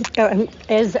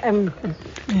 As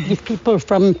these people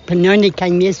from Penoni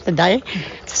came yesterday,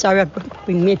 so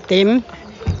we met them.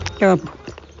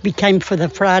 We came for the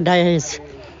Friday's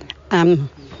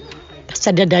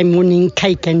Saturday morning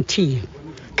cake and tea.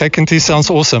 Cake and tea sounds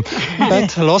awesome.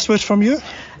 But last word from you?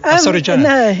 Sorry,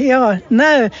 Janet.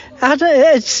 No.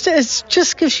 It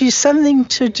just gives you something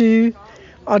to do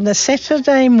on a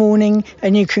Saturday morning,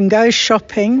 and you can go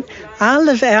shopping. I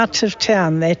live out of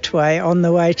town that way, on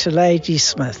the way to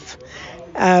Ladysmith.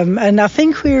 And I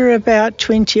think we're about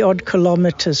 20 odd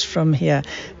kilometres from here.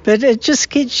 But it just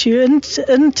gets you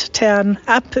into town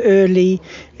up early,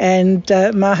 and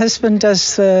my husband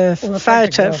does the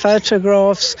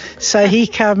photographs, so he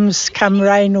comes come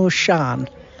rain or shine.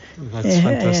 That's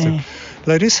fantastic. Yeah.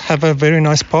 Ladies, have a very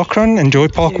nice parkrun. Enjoy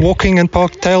park walking and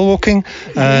park tail walking,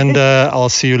 and I'll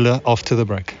see you after the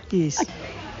break. Yes.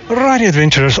 Alrighty,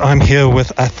 adventurers, I'm here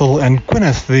with Ethel and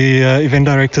Gwyneth, the event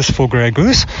directors for Grey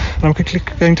Goose, and I'm quickly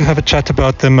going to have a chat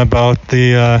about them about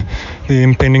the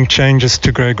impending changes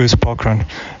to Grey Goose Parkrun.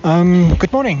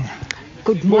 Good morning.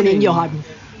 Good morning, Johan.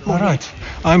 All right.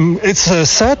 It's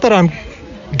sad that I'm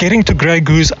getting to Grey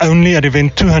Goose only at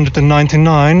event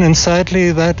 299, and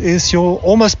sadly that is your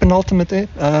almost penultimate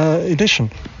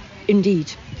edition.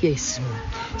 Indeed, yes.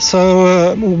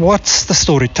 So what's the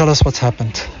story? Tell us what's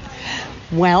happened.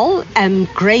 Well,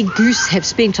 Grey Goose have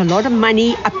spent a lot of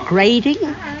money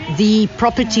upgrading the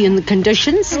property and the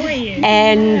conditions,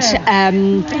 and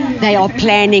they are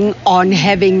planning on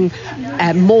having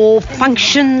more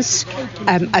functions,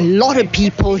 a lot of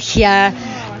people here,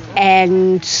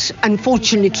 and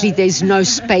unfortunately there's no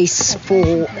space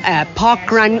for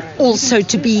parkrun also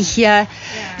to be here.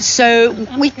 So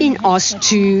we've been asked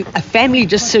to, a family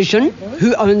decision,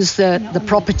 who owns the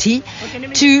property,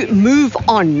 to move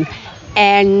on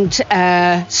and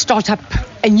start up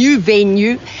a new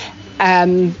venue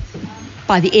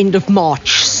by the end of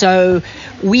March. So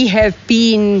we have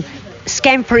been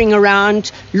scampering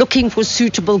around looking for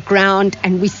suitable ground,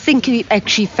 and we think we've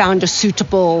actually found a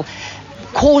suitable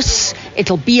course.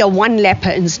 It'll be a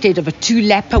one-lapper instead of a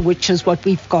two-lapper, which is what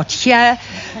we've got here.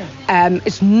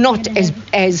 It's not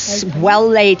as well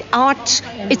laid out.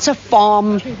 It's a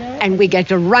farm, and we get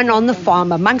to run on the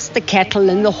farm amongst the cattle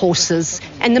and the horses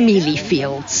and the mealie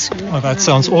fields. Oh, that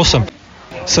sounds awesome.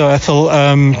 So, Ethel,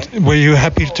 were you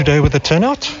happy today with the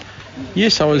turnout?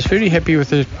 Yes, I was very happy with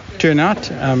the turnout,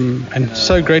 and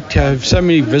so great to have so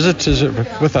many visitors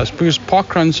with us, because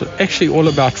parkrun's actually all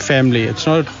about family. It's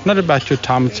not about your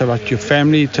time, it's about your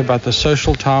family, it's about the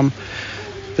social time,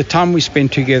 the time we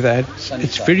spend together.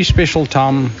 It's very special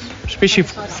time, especially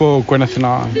for Gwyneth and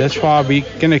I. That's why we're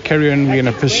going to carry on, we're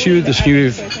going to pursue this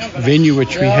new venue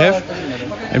which we have,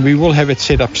 and we will have it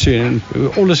set up soon. And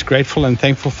we're always grateful and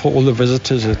thankful for all the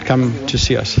visitors that come to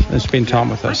see us and spend time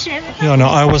with us. Yeah, no,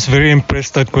 I was very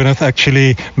impressed that Gwyneth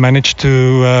actually managed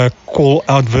to call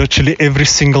out virtually every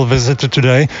single visitor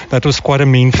today. That was quite a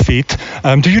mean feat.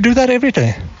 Do you do that every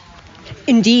day?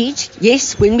 Indeed,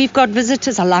 yes. When we've got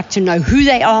visitors, I like to know who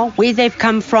they are, where they've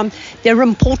come from. They're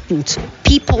important.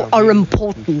 People are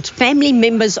important. Family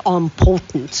members are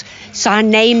important. So I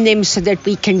name them so that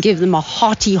we can give them a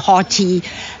hearty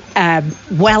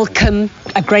welcome,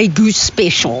 a Grey Goose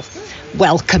special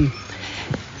welcome.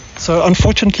 So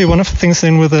unfortunately, one of the things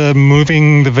then with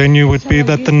moving the venue would be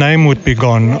that the name would be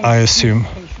gone, I assume.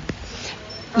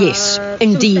 Yes,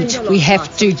 indeed. We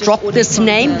have to drop this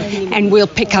name and we'll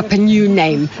pick up a new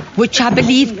name, which I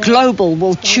believe Global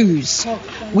will choose.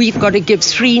 We've got to give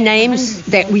 3 names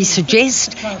that we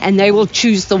suggest and they will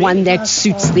choose the one that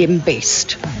suits them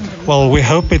best. Well, we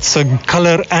hope it's a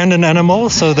colour and an animal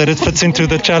so that it fits into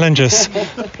the challenges.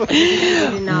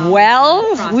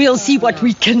 Well, we'll see what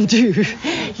we can do.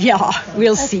 Yeah,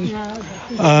 we'll see.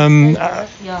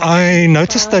 I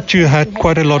noticed that you had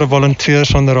quite a lot of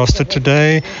volunteers on the roster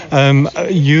today.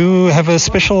 You have a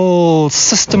special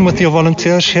system with your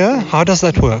volunteers here. How does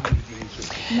that work?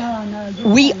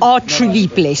 We are truly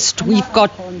blessed. We've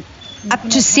got up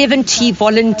to 70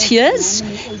 volunteers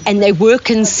and they work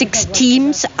in 6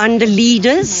 teams under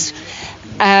leaders.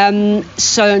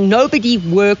 So nobody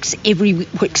works every week,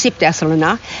 except Ursula and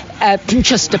I,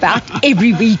 just about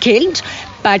every weekend,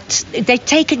 but they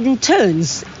take it in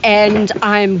turns. And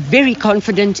I'm very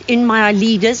confident in my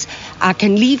leaders. I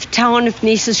can leave town if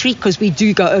necessary because we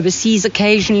do go overseas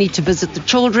occasionally to visit the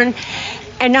children.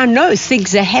 And I know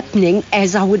things are happening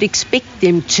as I would expect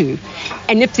them to.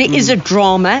 And if there is a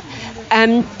drama,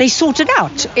 they sort it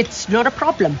out. It's not a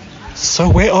problem. So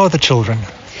where are the children?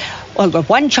 Well, we've got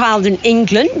one child in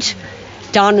England,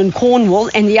 down in Cornwall,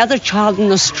 and the other child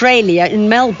in Australia, in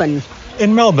Melbourne.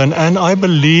 In Melbourne, and I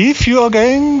believe you are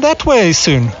going that way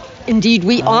soon. Indeed,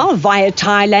 we are, via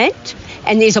Thailand,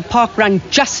 and there's a park run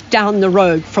just down the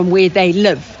road from where they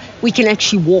live. We can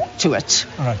actually walk to it.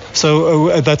 All right.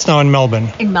 So that's now in Melbourne?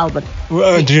 In Melbourne.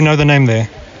 Do you know the name there?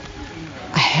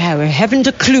 I haven't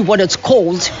a clue what it's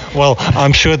called. Well,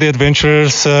 I'm sure the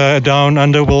adventurers down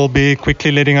under will be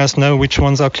quickly letting us know which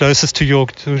ones are closest to your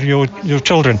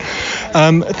children.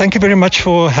 Thank you very much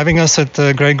for having us at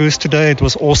Grey Goose today. It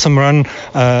was an awesome run.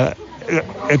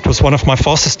 It was one of my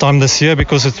fastest time this year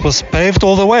because it was paved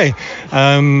all the way.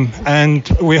 And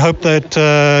we hope that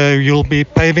you'll be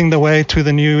paving the way to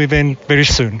the new event very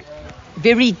soon.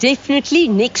 Very definitely.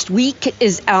 Next week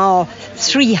is our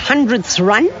 300th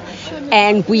run.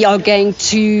 And we are going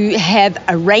to have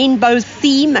a rainbow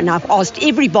theme, and I've asked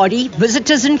everybody,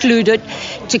 visitors included,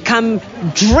 to come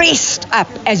dressed up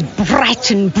as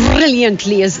bright and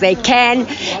brilliantly as they can,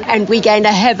 and we're going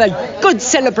to have a good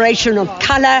celebration of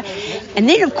colour. And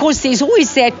then, of course, there's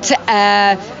always that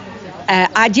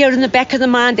idea in the back of the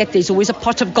mind that there's always a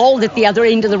pot of gold at the other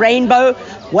end of the rainbow.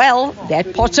 Well,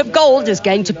 that pot of gold is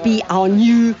going to be our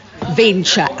new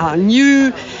venture, our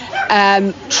new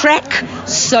track,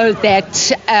 so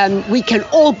that we can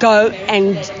all go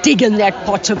and dig in that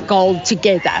pot of gold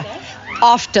together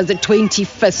after the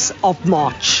 25th of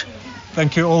March.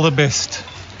 Thank you. All the best.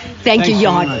 Thank you,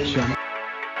 Jan.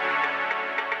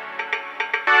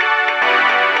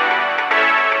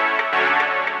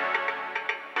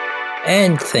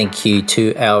 And thank you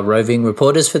to our roving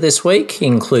reporters for this week,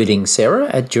 including Sarah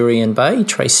at Jurien Bay,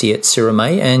 Tracy at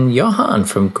Sirromet, and Johan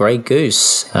from Grey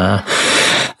Goose.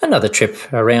 Another trip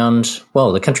around,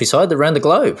 well, the countryside, around the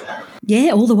globe. Yeah,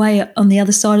 all the way on the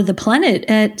other side of the planet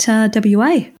at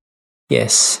WA.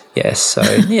 Yes. So,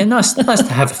 yeah, nice to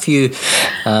have a few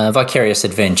vicarious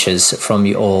adventures from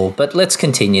you all. But let's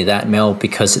continue that, Mel,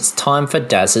 because it's time for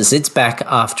Dazzers. It's back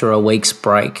after a week's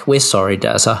break. We're sorry,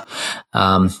 Dazza.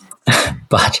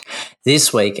 But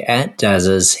this week at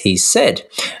Dazzers, he said,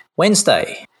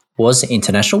 Wednesday was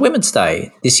International Women's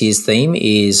Day. This year's theme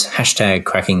is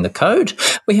 #cracking the code.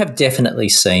 We have definitely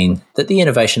seen that the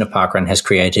innovation of parkrun has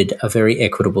created a very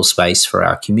equitable space for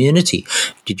our community.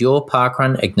 Did your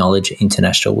parkrun acknowledge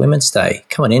International Women's Day?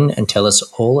 Come on in and tell us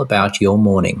all about your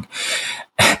morning.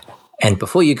 And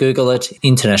before you Google it,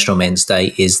 International Men's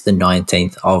Day is the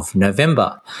 19th of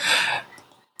November.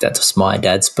 That was my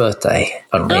dad's birthday,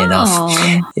 funnily enough.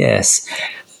 Yes.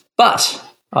 But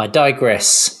I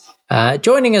digress.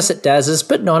 Joining us at Dazzers,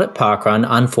 but not at Parkrun,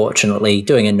 unfortunately,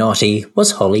 doing a naughty,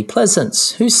 was Holly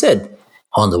Pleasance, who said,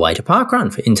 on the way to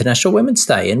Parkrun for International Women's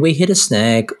Day, and we hit a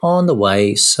snag on the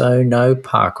way, so no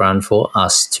Parkrun for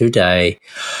us today.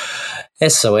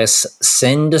 SOS,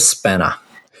 send a spanner.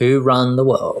 Who run the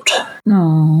world?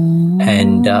 Aww.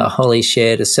 And Holly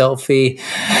shared a selfie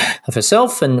of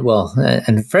herself and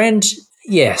a friend.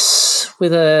 Yes,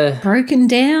 with a broken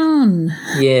down.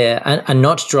 Yeah, a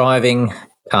not driving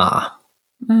car.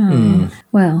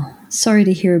 Well, sorry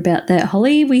to hear about that,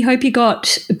 Holly. We hope you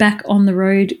got back on the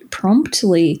road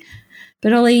promptly.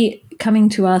 But Ollie, coming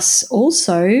to us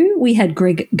also, we had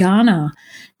Greg Garner.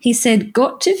 He said,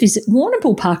 got to visit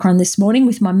Warrnambool Parkrun this morning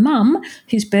with my mum,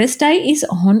 whose birthday is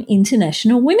on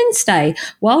International Women's Day,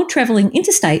 while travelling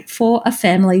interstate for a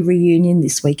family reunion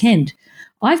this weekend.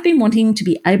 I've been wanting to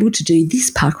be able to do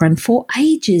this parkrun for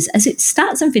ages, as it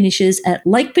starts and finishes at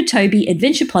Lake Petobi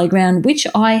Adventure Playground, which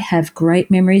I have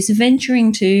great memories of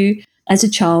venturing to as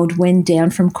a child when down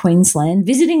from Queensland,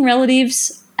 visiting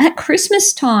relatives at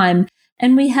Christmas time.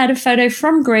 And we had a photo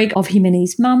from Greg of him and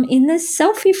his mum in the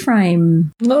selfie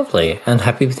frame. Lovely, and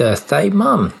happy birthday,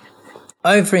 Mum.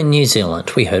 Over in New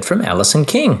Zealand, we heard from Alison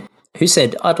King, who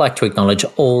said, I'd like to acknowledge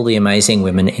all the amazing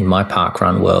women in my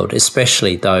parkrun world,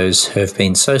 especially those who have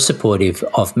been so supportive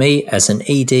of me as an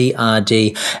ED,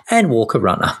 RD and walker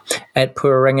runner. At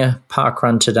Puringa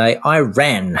Parkrun today, I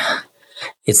ran.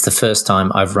 It's the first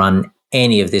time I've run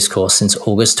any of this course since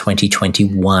August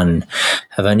 2021.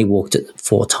 I've only walked it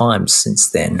 4 times since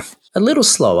then. A little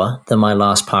slower than my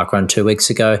last parkrun 2 weeks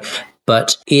ago,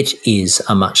 but it is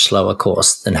a much slower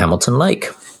course than Hamilton Lake.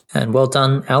 And well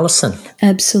done, Alison.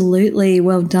 Absolutely.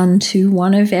 Well done to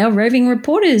one of our roving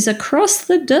reporters across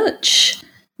the Dutch.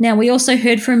 Now, we also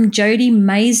heard from Jodie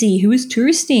Maisie, who was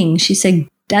touristing. She said,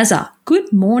 Dazza,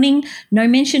 good morning. No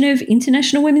mention of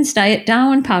International Women's Day at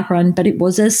Darwin Parkrun, but it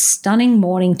was a stunning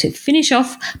morning to finish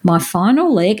off my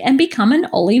final leg and become an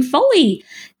Ollie Volley.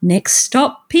 Next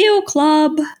stop, Peel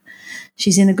Club.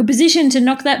 She's in a good position to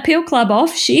knock that Peel Club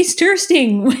off. She's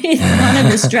touristing with one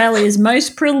of Australia's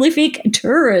most prolific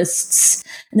tourists.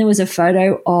 And there was a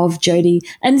photo of Jodie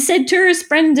and said tourist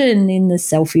Brendan in the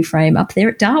selfie frame up there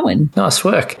at Darwin. Nice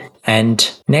work.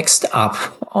 And next up,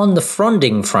 on the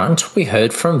fronding front, we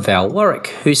heard from Val Warwick,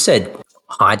 who said,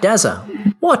 Hi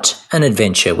Dazza, what an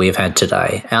adventure we've had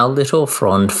today. Our little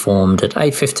frond formed at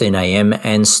 8:15 a.m.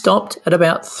 and stopped at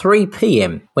about 3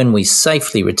 p.m. when we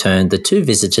safely returned the 2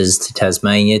 visitors to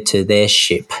Tasmania to their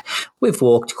ship. We've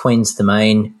walked Queen's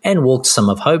Domain and walked some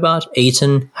of Hobart,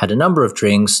 eaten, had a number of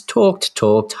drinks, talked,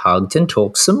 hugged and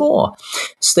talked some more.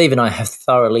 Steve and I have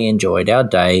thoroughly enjoyed our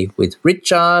day with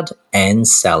Richard and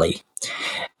Sally.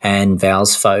 And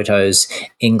Val's photos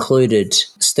included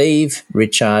Steve,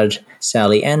 Richard,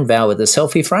 Sally and Val with a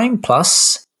selfie frame,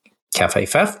 plus Cafe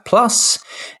Faf, plus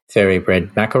fairy bread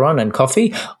macaron and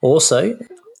coffee. Also,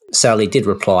 Sally did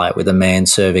reply with a man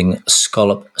serving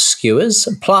scallop skewers,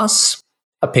 plus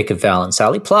a pic of Val and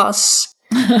Sally, plus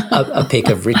a pic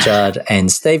of Richard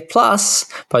and Steve, plus,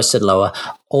 posted lower,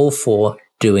 all 4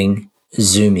 doing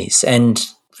zoomies. And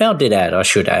Val did add, I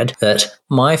should add, that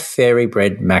my fairy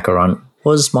bread macaron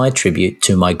was my tribute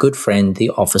to my good friend, the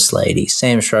office lady,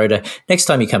 Sam Schroeder. Next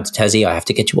time you come to Tassie, I have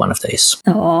to get you one of these.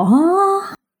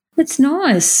 Oh, that's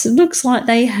nice. It looks like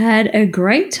they had a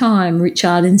great time,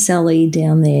 Richard and Sally,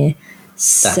 down there.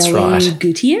 That's Sally right.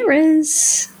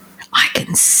 Gutierrez. I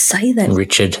can say that.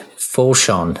 Richard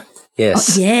Fulshon.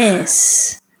 Yes. Oh,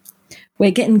 yes. We're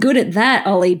getting good at that,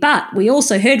 Ollie. But we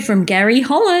also heard from Gary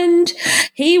Holland.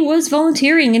 He was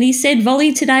volunteering and he said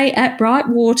volley today at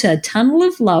Brightwater, Tunnel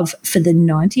of Love for the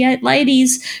 98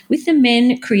 ladies, with the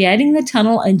men creating the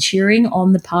tunnel and cheering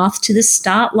on the path to the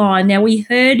start line. Now, we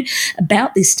heard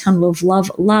about this Tunnel of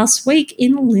Love last week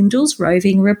in Lyndall's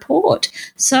roving report.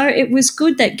 So it was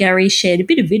good that Gary shared a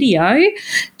bit of video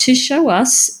to show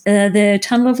us the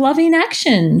Tunnel of Love in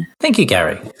action. Thank you,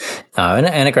 Gary.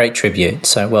 And a great tribute.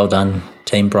 So well done,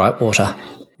 Team Brightwater.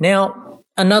 Now,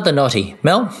 another naughty.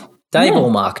 Mel, Dave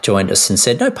Allmark joined us and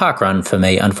said, no parkrun for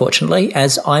me, unfortunately,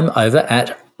 as I'm over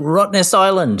at Rottnest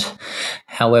Island.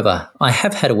 However, I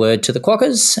have had a word to the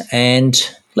Quackers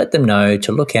and let them know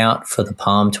to look out for the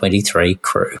Palm 23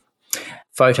 crew.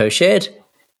 Photo shared,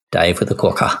 Dave with the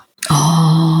Quacker.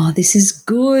 Oh, this is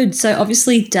good. So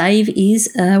obviously Dave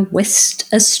is a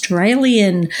West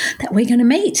Australian that we're going to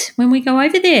meet when we go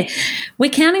over there. We're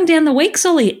counting down the weeks,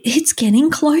 Ollie. It's getting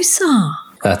closer.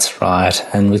 That's right.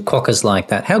 And with Quackers like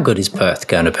that, how good is Perth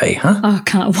going to be, huh? I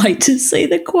can't wait to see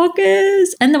the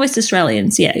Quackers and the West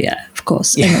Australians. Yeah, of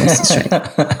course, and the West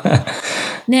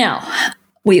Australians. Now,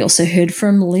 we also heard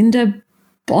from Linda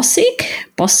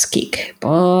Boskick.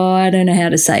 Oh, I don't know how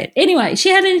to say it. Anyway, she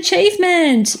had an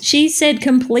achievement. She said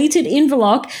completed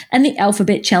Inverloch and the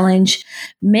Alphabet Challenge,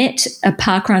 met a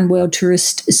parkrun world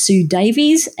tourist, Sue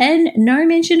Davies, and no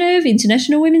mention of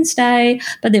International Women's Day,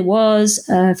 but there was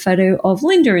a photo of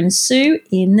Linda and Sue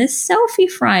in the selfie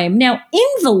frame. Now,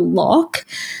 Inverloch,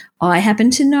 I happen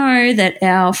to know that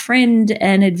our friend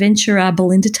and adventurer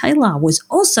Belinda Taylor was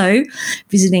also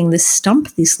visiting the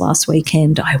stump this last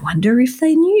weekend. I wonder if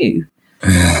they knew.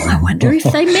 I wonder if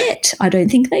they met. I don't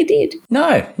think they did.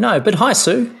 No. But hi,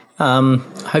 Sue.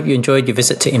 Hope you enjoyed your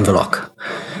visit to Inverloch.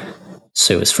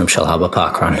 Sue is from Shellharbour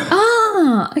Parkrun.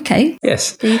 Ah, okay.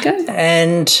 Yes. There you go.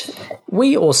 And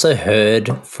we also heard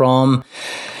from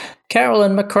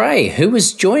Carolyn McRae, who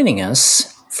was joining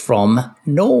us from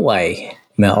Norway,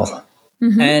 Mel.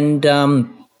 Mm-hmm. And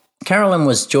Carolyn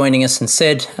was joining us and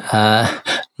said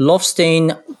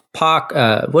Lovstein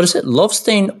Parkrun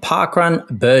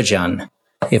Berjan,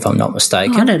 if I'm not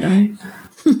mistaken. I don't know.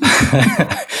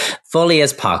 Volley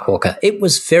as parkwalker. It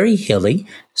was very hilly,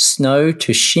 snow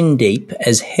to shin deep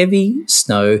as heavy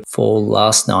snow fall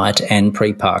last night and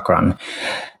pre-parkrun.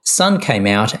 Sun came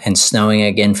out and snowing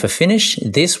again for finish.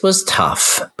 This was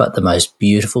tough, but the most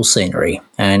beautiful scenery.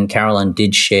 And Carolyn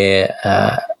did share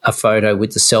a photo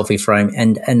with the selfie frame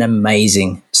and an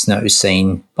amazing snow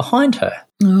scene behind her.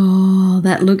 Oh,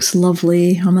 that looks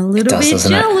lovely. I'm a little bit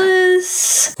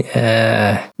jealous.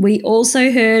 Yeah. We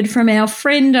also heard from our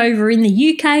friend over in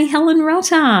the UK, Helen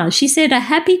Rutter. She said a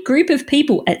happy group of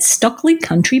people at Stockley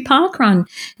Country Parkrun.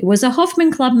 It was a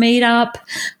Hoffman Club meetup.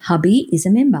 Hubby is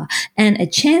a member. And a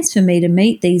chance for me to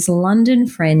meet these London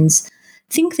friends.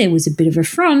 Think there was a bit of a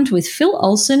front with Phil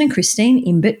Olsen and Christine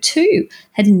Imbert too.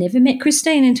 Had never met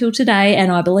Christine until today,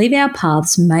 and I believe our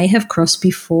paths may have crossed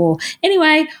before.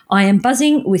 Anyway, I am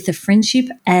buzzing with the friendship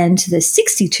and the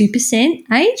 62%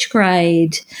 age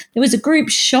grade. There was a group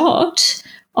shot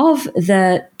of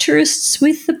the tourists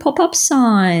with the pop-up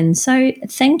sign. So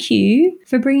thank you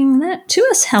for bringing that to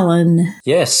us, Helen.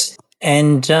 Yes,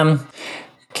 and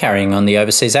carrying on the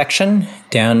overseas action,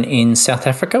 down in South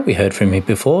Africa, we heard from him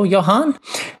before, Johan,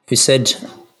 who said,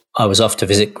 I was off to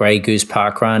visit Grey Goose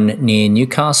Parkrun near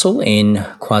Newcastle in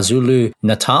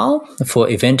KwaZulu-Natal for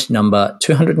event number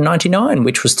 299,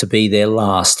 which was to be their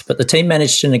last, but the team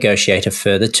managed to negotiate a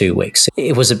further 2 weeks.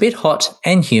 It was a bit hot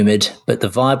and humid, but the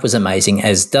vibe was amazing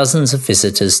as dozens of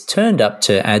visitors turned up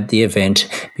to add the event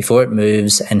before it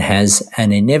moves and has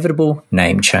an inevitable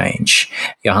name change.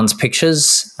 Johan's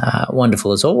pictures,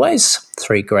 wonderful as always,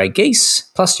 3 grey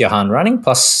geese, plus Johan running,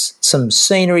 plus some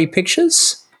scenery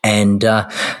pictures, and a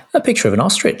picture of an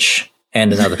ostrich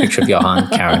and another picture of Johan,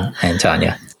 Karen and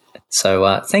Tanya.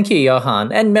 So thank you,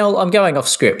 Johan. And Mel, I'm going off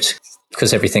script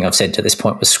because everything I've said to this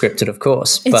point was scripted, of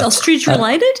course. It's ostrich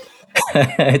related?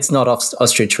 It's not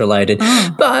ostrich related.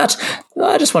 Oh. But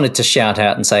I just wanted to shout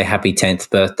out and say happy 10th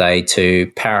birthday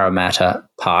to Parramatta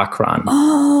Parkrun.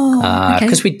 Oh, okay.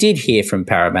 Because we did hear from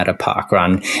Parramatta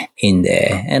Parkrun in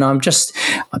there. And I'm just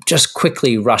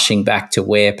quickly rushing back to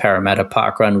where Parramatta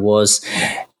Parkrun was.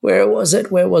 Where was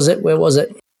it?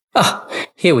 Ah,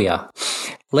 here we are.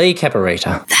 Lee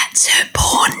Caparita. That's her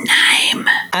porn name.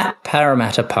 At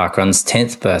Parramatta Parkrun's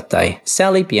 10th birthday,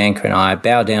 Sally, Bianca and I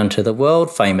bow down to the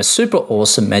world-famous, super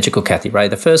awesome, magical Kathy Ray,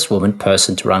 the first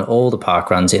person to run all the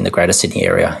parkruns in the Greater Sydney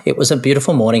area. It was a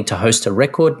beautiful morning to host a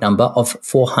record number of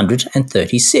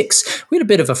 436. We had a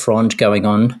bit of a frond going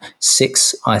on,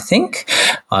 6, I think.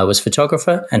 I was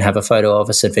photographer and have a photo of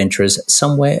us adventurers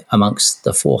somewhere amongst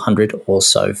the 400 or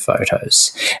so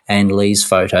photos. And Lee's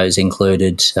photos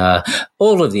included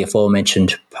all of the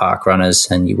aforementioned park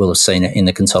runners, and you will have seen it in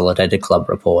the Consolidated Club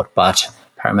report. But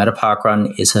Parramatta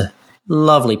Parkrun is a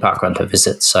lovely parkrun to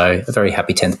visit, so a very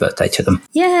happy 10th birthday to them.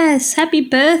 Yes, happy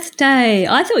birthday.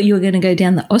 I thought you were going to go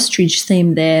down the ostrich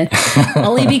theme there,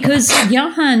 Ollie, because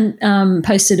Johan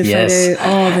posted a photo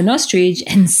of an ostrich,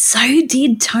 and so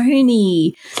did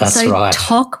Tony. That's right.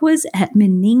 Tok was at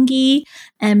Meningie,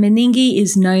 and Meningie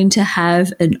is known to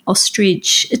have an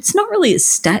ostrich. It's not really a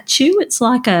statue. It's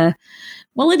like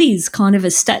it is kind of a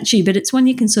statue, but it's one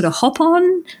you can sort of hop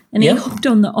on, and he hopped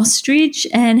on the ostrich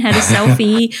and had a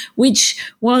selfie, which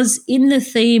was in the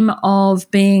theme of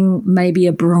being maybe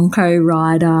a bronco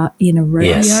rider in a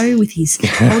rodeo with his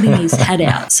holding his head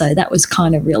out. So that was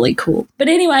kind of really cool. But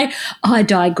anyway, I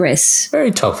digress.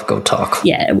 Very topical talk.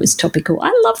 Yeah, it was topical.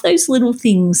 I love those little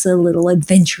things, the little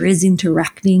adventurers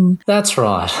interacting. That's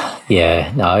right.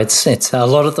 Yeah, no, it's a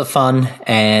lot of the fun,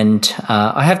 and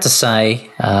I have to say,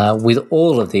 with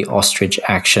all of the ostrich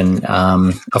action,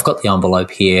 I've got the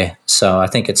envelope here, so I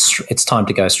think it's time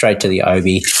to go straight to the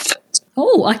Obi.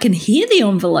 Oh, I can hear the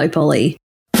envelope, Ollie.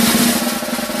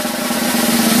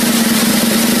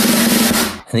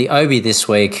 And the Obi this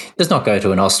week does not go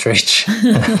to an ostrich.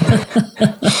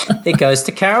 It goes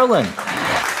to Carolyn.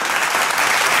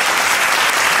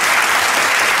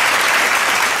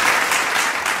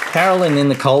 Carolyn in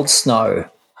the cold snow,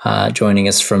 joining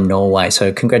us from Norway.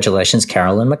 So congratulations,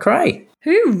 Carolyn McRae.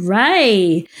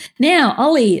 Hooray! Now,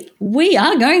 Ollie, we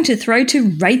are going to throw to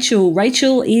Rachel.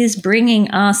 Rachel is bringing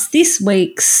us this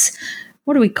week's,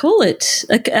 what do we call it?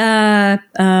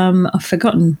 I've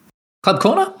forgotten. Club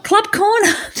Corner? Club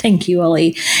Corner. Thank you,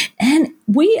 Ollie. And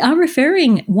we are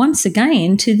referring once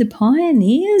again to the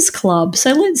Pioneers Club.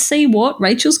 So let's see what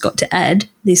Rachel's got to add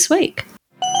this week.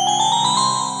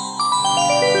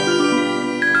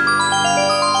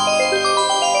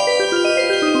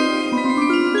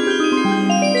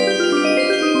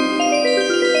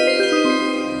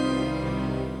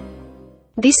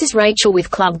 This is Rachel with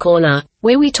Club Corner,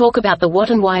 where we talk about the what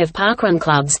and why of parkrun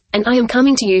clubs, and I am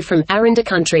coming to you from Aranda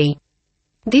Country.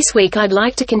 This week I'd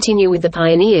like to continue with the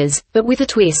Pioneers, but with a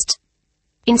twist.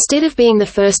 Instead of being the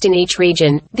first in each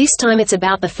region, this time it's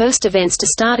about the first events to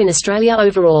start in Australia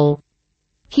overall.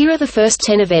 Here are the first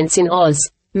 10 events in Oz: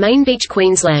 Main Beach,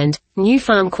 Queensland; New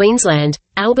Farm, Queensland;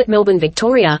 Albert, Melbourne,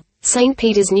 Victoria; St.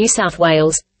 Peters, New South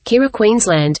Wales; Kira,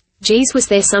 Queensland; Geez, Was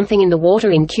There Something in the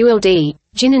Water in QLD;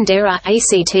 Ginninderra,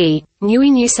 ACT;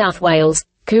 Newey, New South Wales;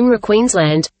 Coomera,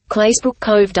 Queensland; Claysbrook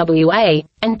Cove, WA;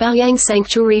 and Balyang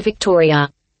Sanctuary, Victoria.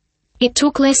 It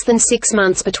took less than 6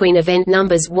 months between event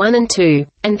numbers 1 and 2,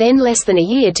 and then less than a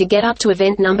year to get up to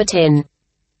event number 10.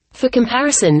 For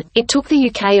comparison, it took the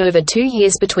UK over 2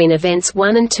 years between events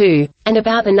 1 and 2, and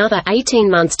about another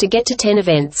 18 months to get to 10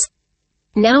 events.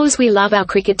 Now, as we love our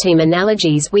cricket team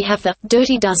analogies, we have the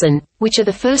Dirty Dozen, which are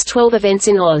the first 12 events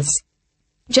in Oz.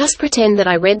 Just pretend that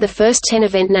I read the first 10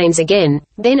 event names again,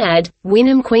 then add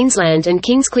Wynnum, Queensland and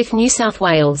Kingscliff, New South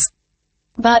Wales.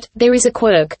 But there is a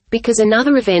quirk, because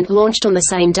another event launched on the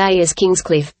same day as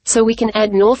Kingscliff, so we can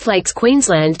add North Lakes,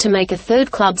 Queensland to make a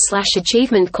third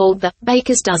club/achievement called the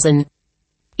Baker's Dozen.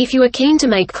 If you are keen to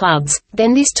make clubs,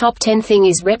 then this top 10 thing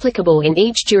is replicable in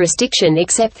each jurisdiction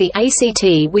except the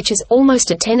ACT, which is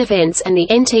almost at 10 events, and the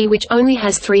NT, which only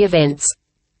has 3 events.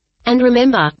 And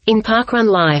remember, in parkrun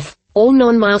life, all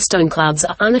non-milestone clubs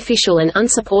are unofficial and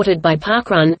unsupported by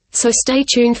parkrun, so stay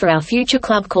tuned for our future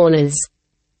club corners.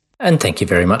 And thank you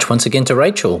very much once again to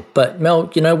Rachel. But Mel,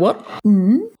 you know what?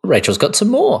 Rachel's got some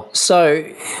more. So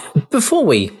before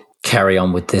we carry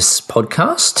on with this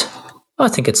podcast, I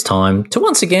think it's time to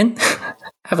once again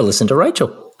have a listen to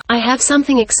Rachel. I have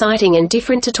something exciting and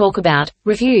different to talk about: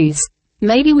 reviews.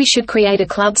 Maybe we should create a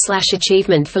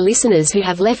club/achievement for listeners who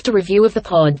have left a review of the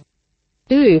pod.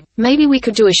 Ooh, maybe we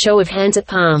could do a show of hands at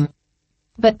Palm.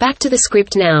 But back to the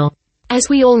script now. As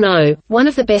we all know, one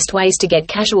of the best ways to get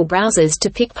casual browsers to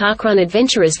pick parkrun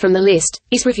adventurers from the list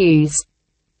is reviews.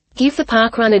 Give the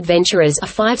parkrun adventurers a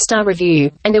 5-star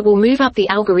review, and it will move up the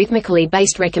algorithmically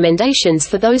based recommendations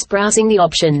for those browsing the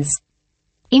options.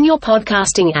 In your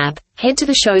podcasting app, head to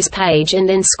the show's page and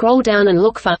then scroll down and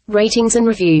look for ratings and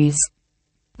reviews.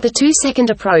 The 2-second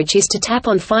approach is to tap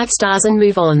on 5 stars and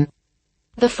move on.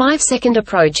 The 5-second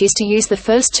approach is to use the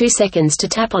first 2 seconds to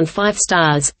tap on 5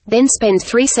 stars, then spend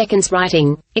 3 seconds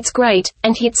writing, "It's great,"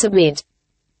 and hit submit.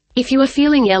 If you are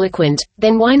feeling eloquent,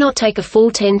 then why not take a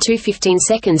full 10 to 15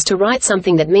 seconds to write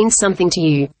something that means something to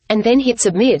you, and then hit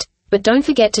submit, but don't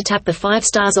forget to tap the 5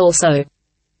 stars also.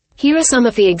 Here are some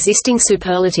of the existing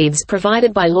superlatives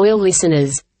provided by loyal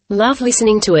listeners. Love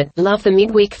listening to it, love the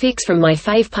midweek fix from my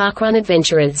fave parkrun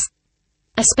adventurers.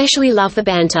 Especially love the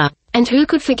banter. And who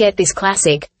could forget this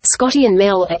classic? Scotty and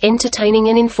Mel are entertaining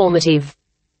and informative.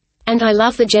 And I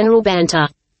love the general banter.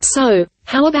 So,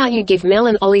 how about you give Mel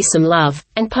and Ollie some love,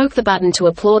 and poke the button to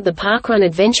applaud the Parkrun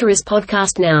Adventurers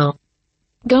podcast now.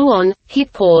 Go on,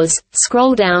 hit pause,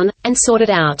 scroll down, and sort it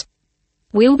out.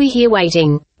 We'll be here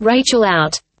waiting. Rachel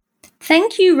out.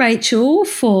 Thank you, Rachel,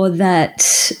 for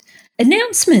that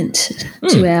announcement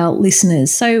to our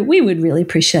listeners. So we would really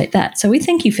appreciate that. So we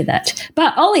thank you for that.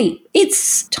 But Ollie,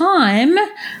 it's time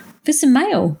for some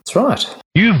mail. That's right.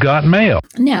 You've got mail.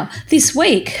 Now, this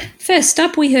week, first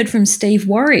up, we heard from Steve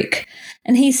Warwick,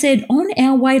 and he said, on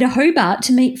our way to Hobart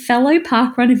to meet fellow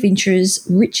parkrun adventurers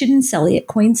Richard and Sally at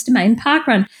Queen's Domain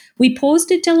Parkrun, we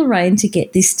paused at Deloraine to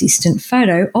get this distant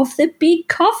photo of the big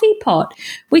coffee pot,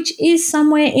 which is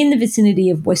somewhere in the vicinity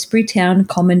of Westbury Town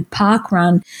Common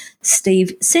Parkrun.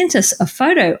 Steve sent us a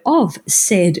photo of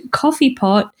said coffee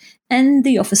pot, and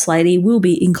the office lady will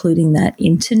be including that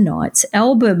in tonight's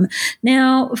album.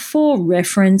 Now, for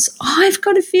reference, I've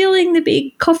got a feeling the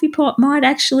big coffee pot might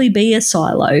actually be a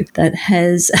silo that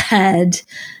has had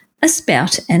a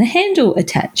spout and a handle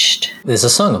attached. There's a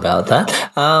song about that.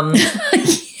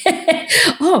 Yeah.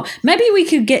 Oh, maybe we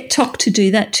could get Tok to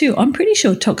do that too. I'm pretty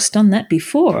sure Tok's done that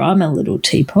before. I'm a little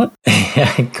teapot.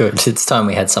 Yeah, good. It's time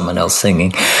we had someone else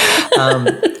singing.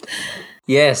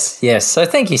 Yes. So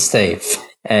thank you, Steve.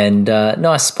 And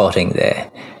nice spotting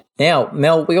there. Now,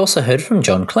 Mel, we also heard from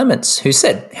John Clements, who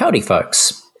said, "Howdy,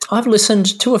 folks. I've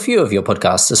listened to a few of your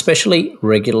podcasts, especially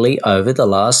regularly over the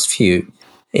last few.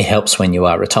 It helps when you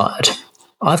are retired.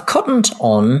 I've cottoned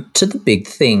on to the big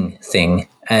thing,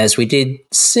 as we did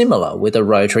similar with a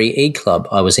Rotary E-Club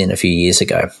I was in a few years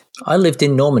ago. I lived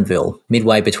in Normanville,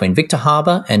 midway between Victor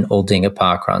Harbour and Aldinga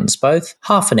Parkruns, both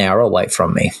half an hour away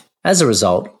from me. As a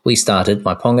result, we started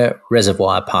Maiponga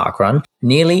Reservoir Parkrun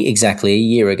nearly exactly a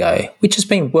year ago, which has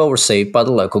been well received by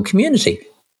the local community.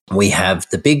 We have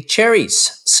the Big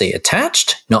Cherries, see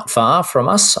attached, not far from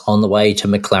us on the way to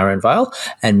McLaren Vale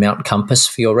and Mount Compass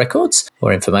for your records,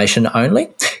 or information only.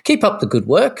 Keep up the good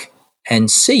work and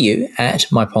see you at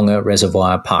Maiponga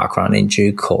Reservoir Parkrun in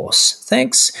due course.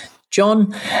 Thanks,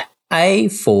 John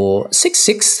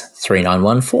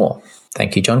A4663914.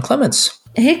 Thank you, John Clements.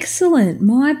 Excellent.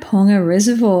 Maiponga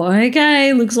Reservoir.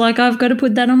 Okay, looks like I've got to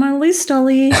put that on my list,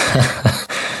 Ollie.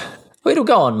 It'll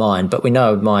go on mine, but we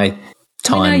know my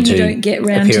time to you don't get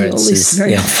round to your list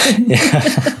very often.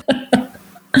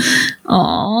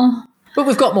 Aww. But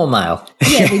we've got more mail.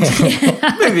 Yeah, we do.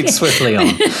 Moving swiftly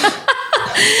on.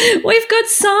 We've got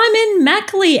Simon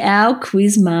Mackley, our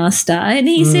Quizmaster, and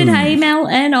he said, "Hey, Mel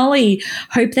and Ollie,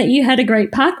 hope that you had a great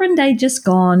parkrun day just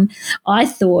gone. I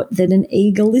thought that an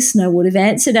eager listener would have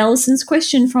answered Alison's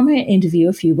question from her interview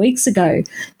a few weeks ago.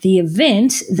 The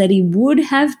event that he would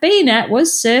have been at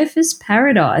was Surfers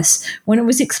Paradise. When it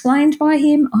was explained by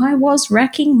him, I was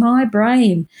racking my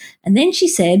brain. And then she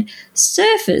said,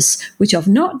 Surfers, which I've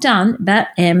not done but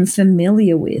am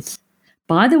familiar with.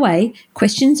 By the way,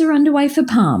 questions are underway for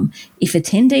Palm. If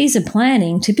attendees are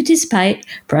planning to participate,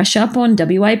 brush up on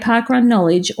WA parkrun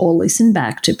knowledge or listen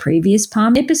back to previous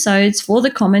Palm episodes for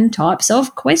the common types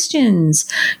of questions.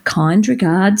 Kind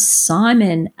regards,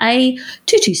 Simon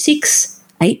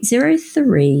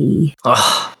A226803.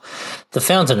 Oh, the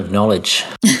fountain of knowledge.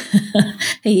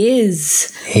 He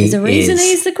is. There's a reason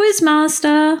he's the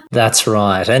Quizmaster. That's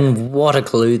right. And what a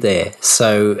clue there.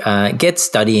 So get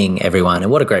studying, everyone.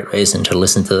 And what a great reason to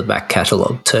listen to the back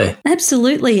catalogue too.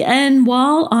 Absolutely. And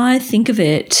while I think of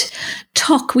it,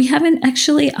 Tok, we haven't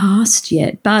actually asked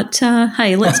yet, but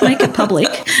hey, let's make it public.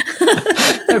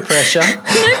 No pressure.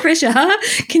 No pressure.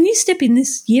 Can you step in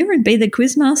this year and be the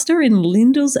Quizmaster in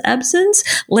Lyndall's absence?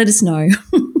 Let us know.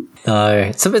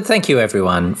 No. So, but thank you,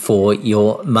 everyone, for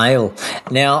your mail.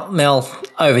 Now, Mel,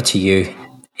 over to you.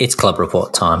 It's Club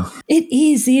Report time. It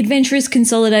is the Adventurers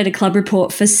Consolidated Club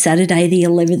Report for Saturday, the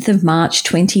 11th of March,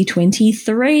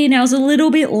 2023. Now, I was a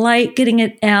little bit late getting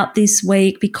it out this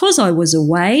week because I was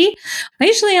away. I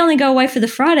usually only go away for the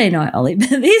Friday night, Ollie, but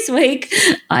this week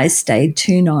I stayed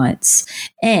 2 nights.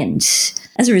 And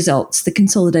as a result, the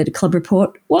Consolidated Club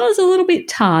Report was a little bit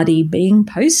tardy being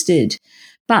posted.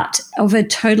 But of a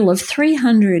total of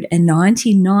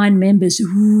 399 members,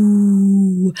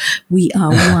 we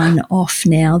are one off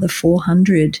now, the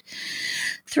 400.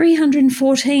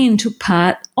 314 took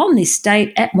part on this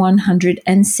date at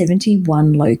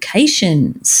 171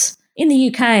 locations. In the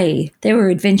UK, there were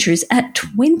adventurers at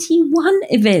 21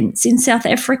 events. In South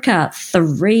Africa,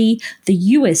 3, the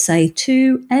USA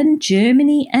 2, and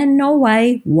Germany and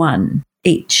Norway 1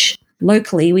 each.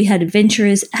 Locally, we had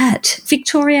adventurers at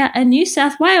Victoria and New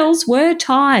South Wales were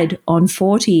tied on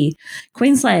 40.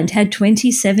 Queensland had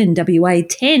 27, WA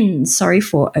 10. Sorry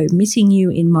for omitting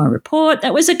you in my report.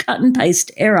 That was a cut and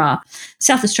paste error.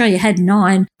 South Australia had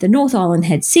 9. The North Island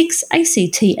had 6.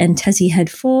 ACT and Tassie had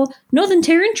 4. Northern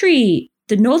Territory,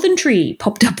 the Northern Tree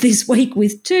popped up this week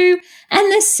with 2.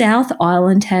 And the South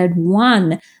Island had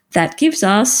 1. That gives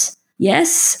us,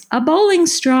 yes, a bowling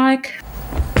strike.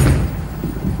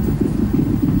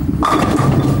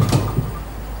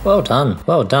 Well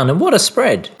done. And what a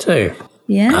spread too.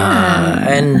 Yeah.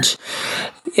 And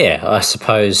yeah, I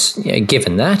suppose,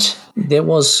 given that, there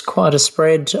was quite a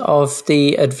spread of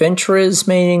the adventurers,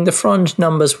 meaning the front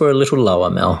numbers were a little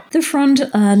lower, Mel. The front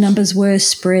numbers were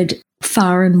spread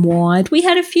far and wide. We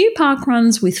had a few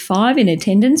parkruns with 5 in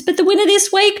attendance, but the winner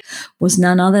this week was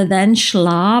none other than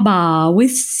Schlaba with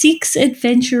 6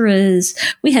 adventurers.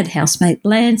 We had housemate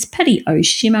Lance, Paddy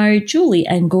Oshimo, Julie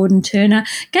and Gordon Turner,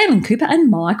 Galen Cooper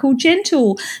and Michael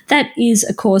Gentle. That is,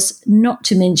 of course, not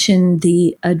to mention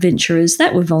the adventurers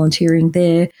that were volunteering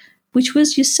there, which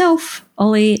was yourself,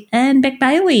 Ollie, and Beck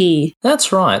Bailey.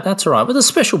 That's right, with a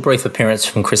special brief appearance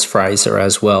from Chris Fraser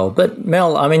as well. But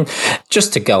Mel, I mean,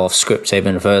 just to go off script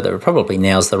even further, probably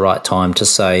now's the right time to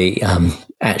say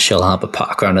at Shell Harbour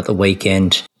Parkrun at the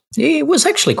weekend, it was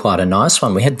actually quite a nice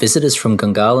one. We had visitors from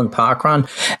Gungahlin Parkrun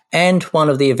and one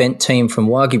of the event team from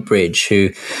Waggy Bridge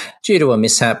who, due to a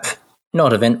mishap,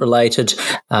 not event related,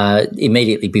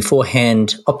 immediately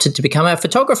beforehand opted to become our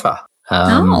photographer.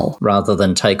 rather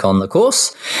than take on the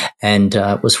course, and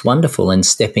it was wonderful in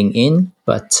stepping in.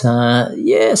 But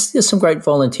yes, there's some great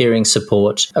volunteering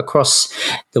support across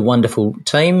the wonderful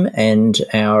team and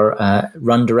our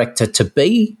run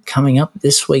director-to-be coming up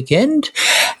this weekend,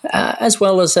 as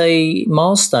well as a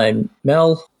milestone,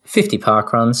 Mel, 50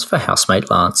 parkruns for housemate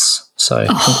Lance. So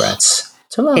congrats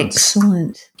to Lance.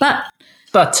 Excellent.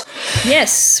 But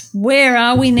yes, where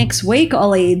are we next week,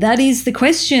 Ollie? That is the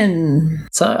question.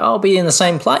 So I'll be in the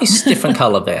same place, different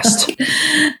colour vest.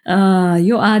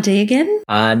 You're RD again?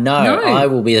 No, I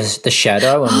will be the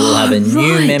shadow, and we'll have a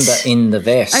new member in the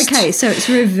vest. Okay, so it's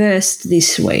reversed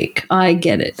this week. I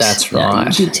get it. That's right.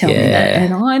 You did tell me that,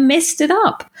 and I messed it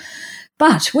up.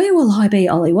 But where will I be,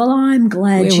 Ollie? Well, I'm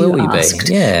glad you asked.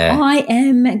 Yeah. I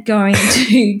am going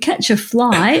to catch a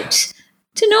flight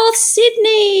to North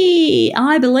Sydney.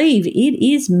 I believe it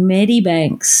is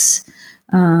Medibank's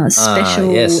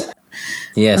special. Yes.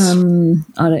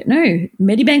 I don't know,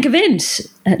 Medibank event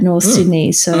at North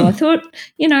Sydney. So I thought,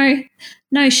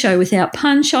 no show without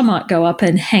punch. I might go up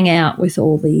and hang out with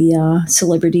all the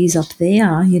celebrities up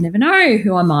there. You never know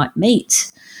who I might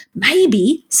meet.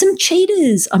 Maybe some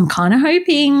cheaters. I'm kind of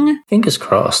hoping. Fingers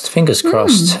crossed.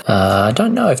 I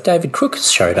don't know if David Crook has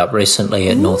showed up recently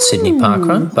at North Sydney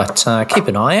Parkrun, but keep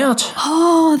an eye out.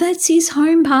 Oh, that's his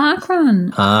home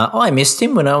parkrun. I missed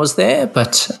him when I was there,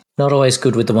 but not always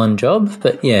good with the one job,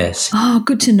 but yes. Oh,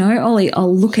 good to know, Ollie.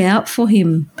 I'll look out for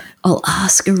him. I'll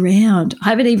ask around. I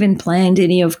haven't even planned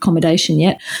any of accommodation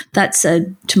yet. That's a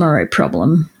tomorrow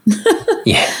problem.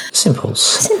 Yeah,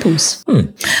 simples.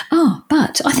 Oh,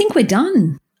 but I think we're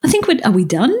done. Are we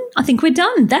done? I think we're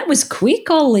done. That was quick,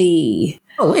 Ollie.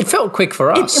 Oh, it felt quick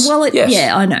for us. Yes.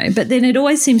 Yeah, I know. But then it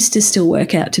always seems to still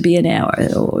work out to be an hour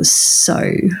or so,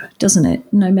 doesn't it?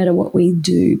 No matter what we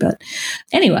do. But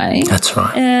anyway. That's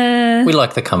right. We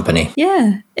like the company.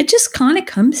 Yeah. It just kind of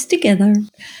comes together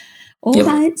all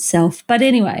by itself. But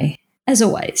anyway, as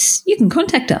always, you can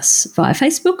contact us via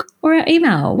Facebook or our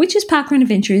email, which is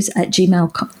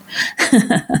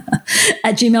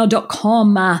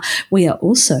parkrunadventures@gmail.com. We are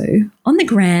also on the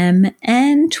gram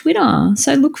and Twitter,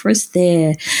 so look for us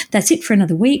there. That's it for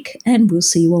another week, and we'll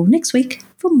see you all next week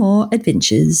for more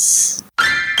adventures. It's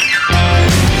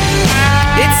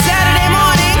Saturday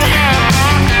morning.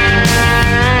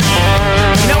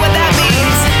 You know what that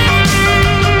means?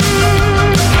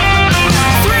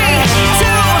 3, 2,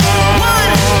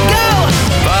 1, go!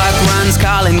 Parkrun's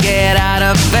calling, get out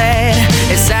of bed.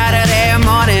 It's Saturday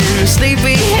morning,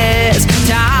 sleepyheads.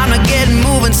 Time to get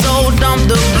moving, so dump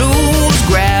the blues.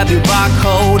 Grab your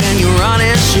barcode and your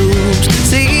running shoes.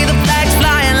 See the flags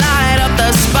flying, light up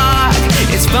the spark.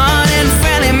 It's fun and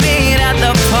friendly, meet at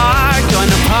the park. Join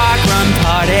the parkrun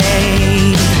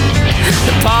party.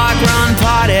 The parkrun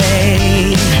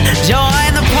party.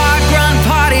 Join the parkrun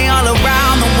party all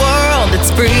around the world.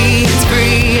 It's free.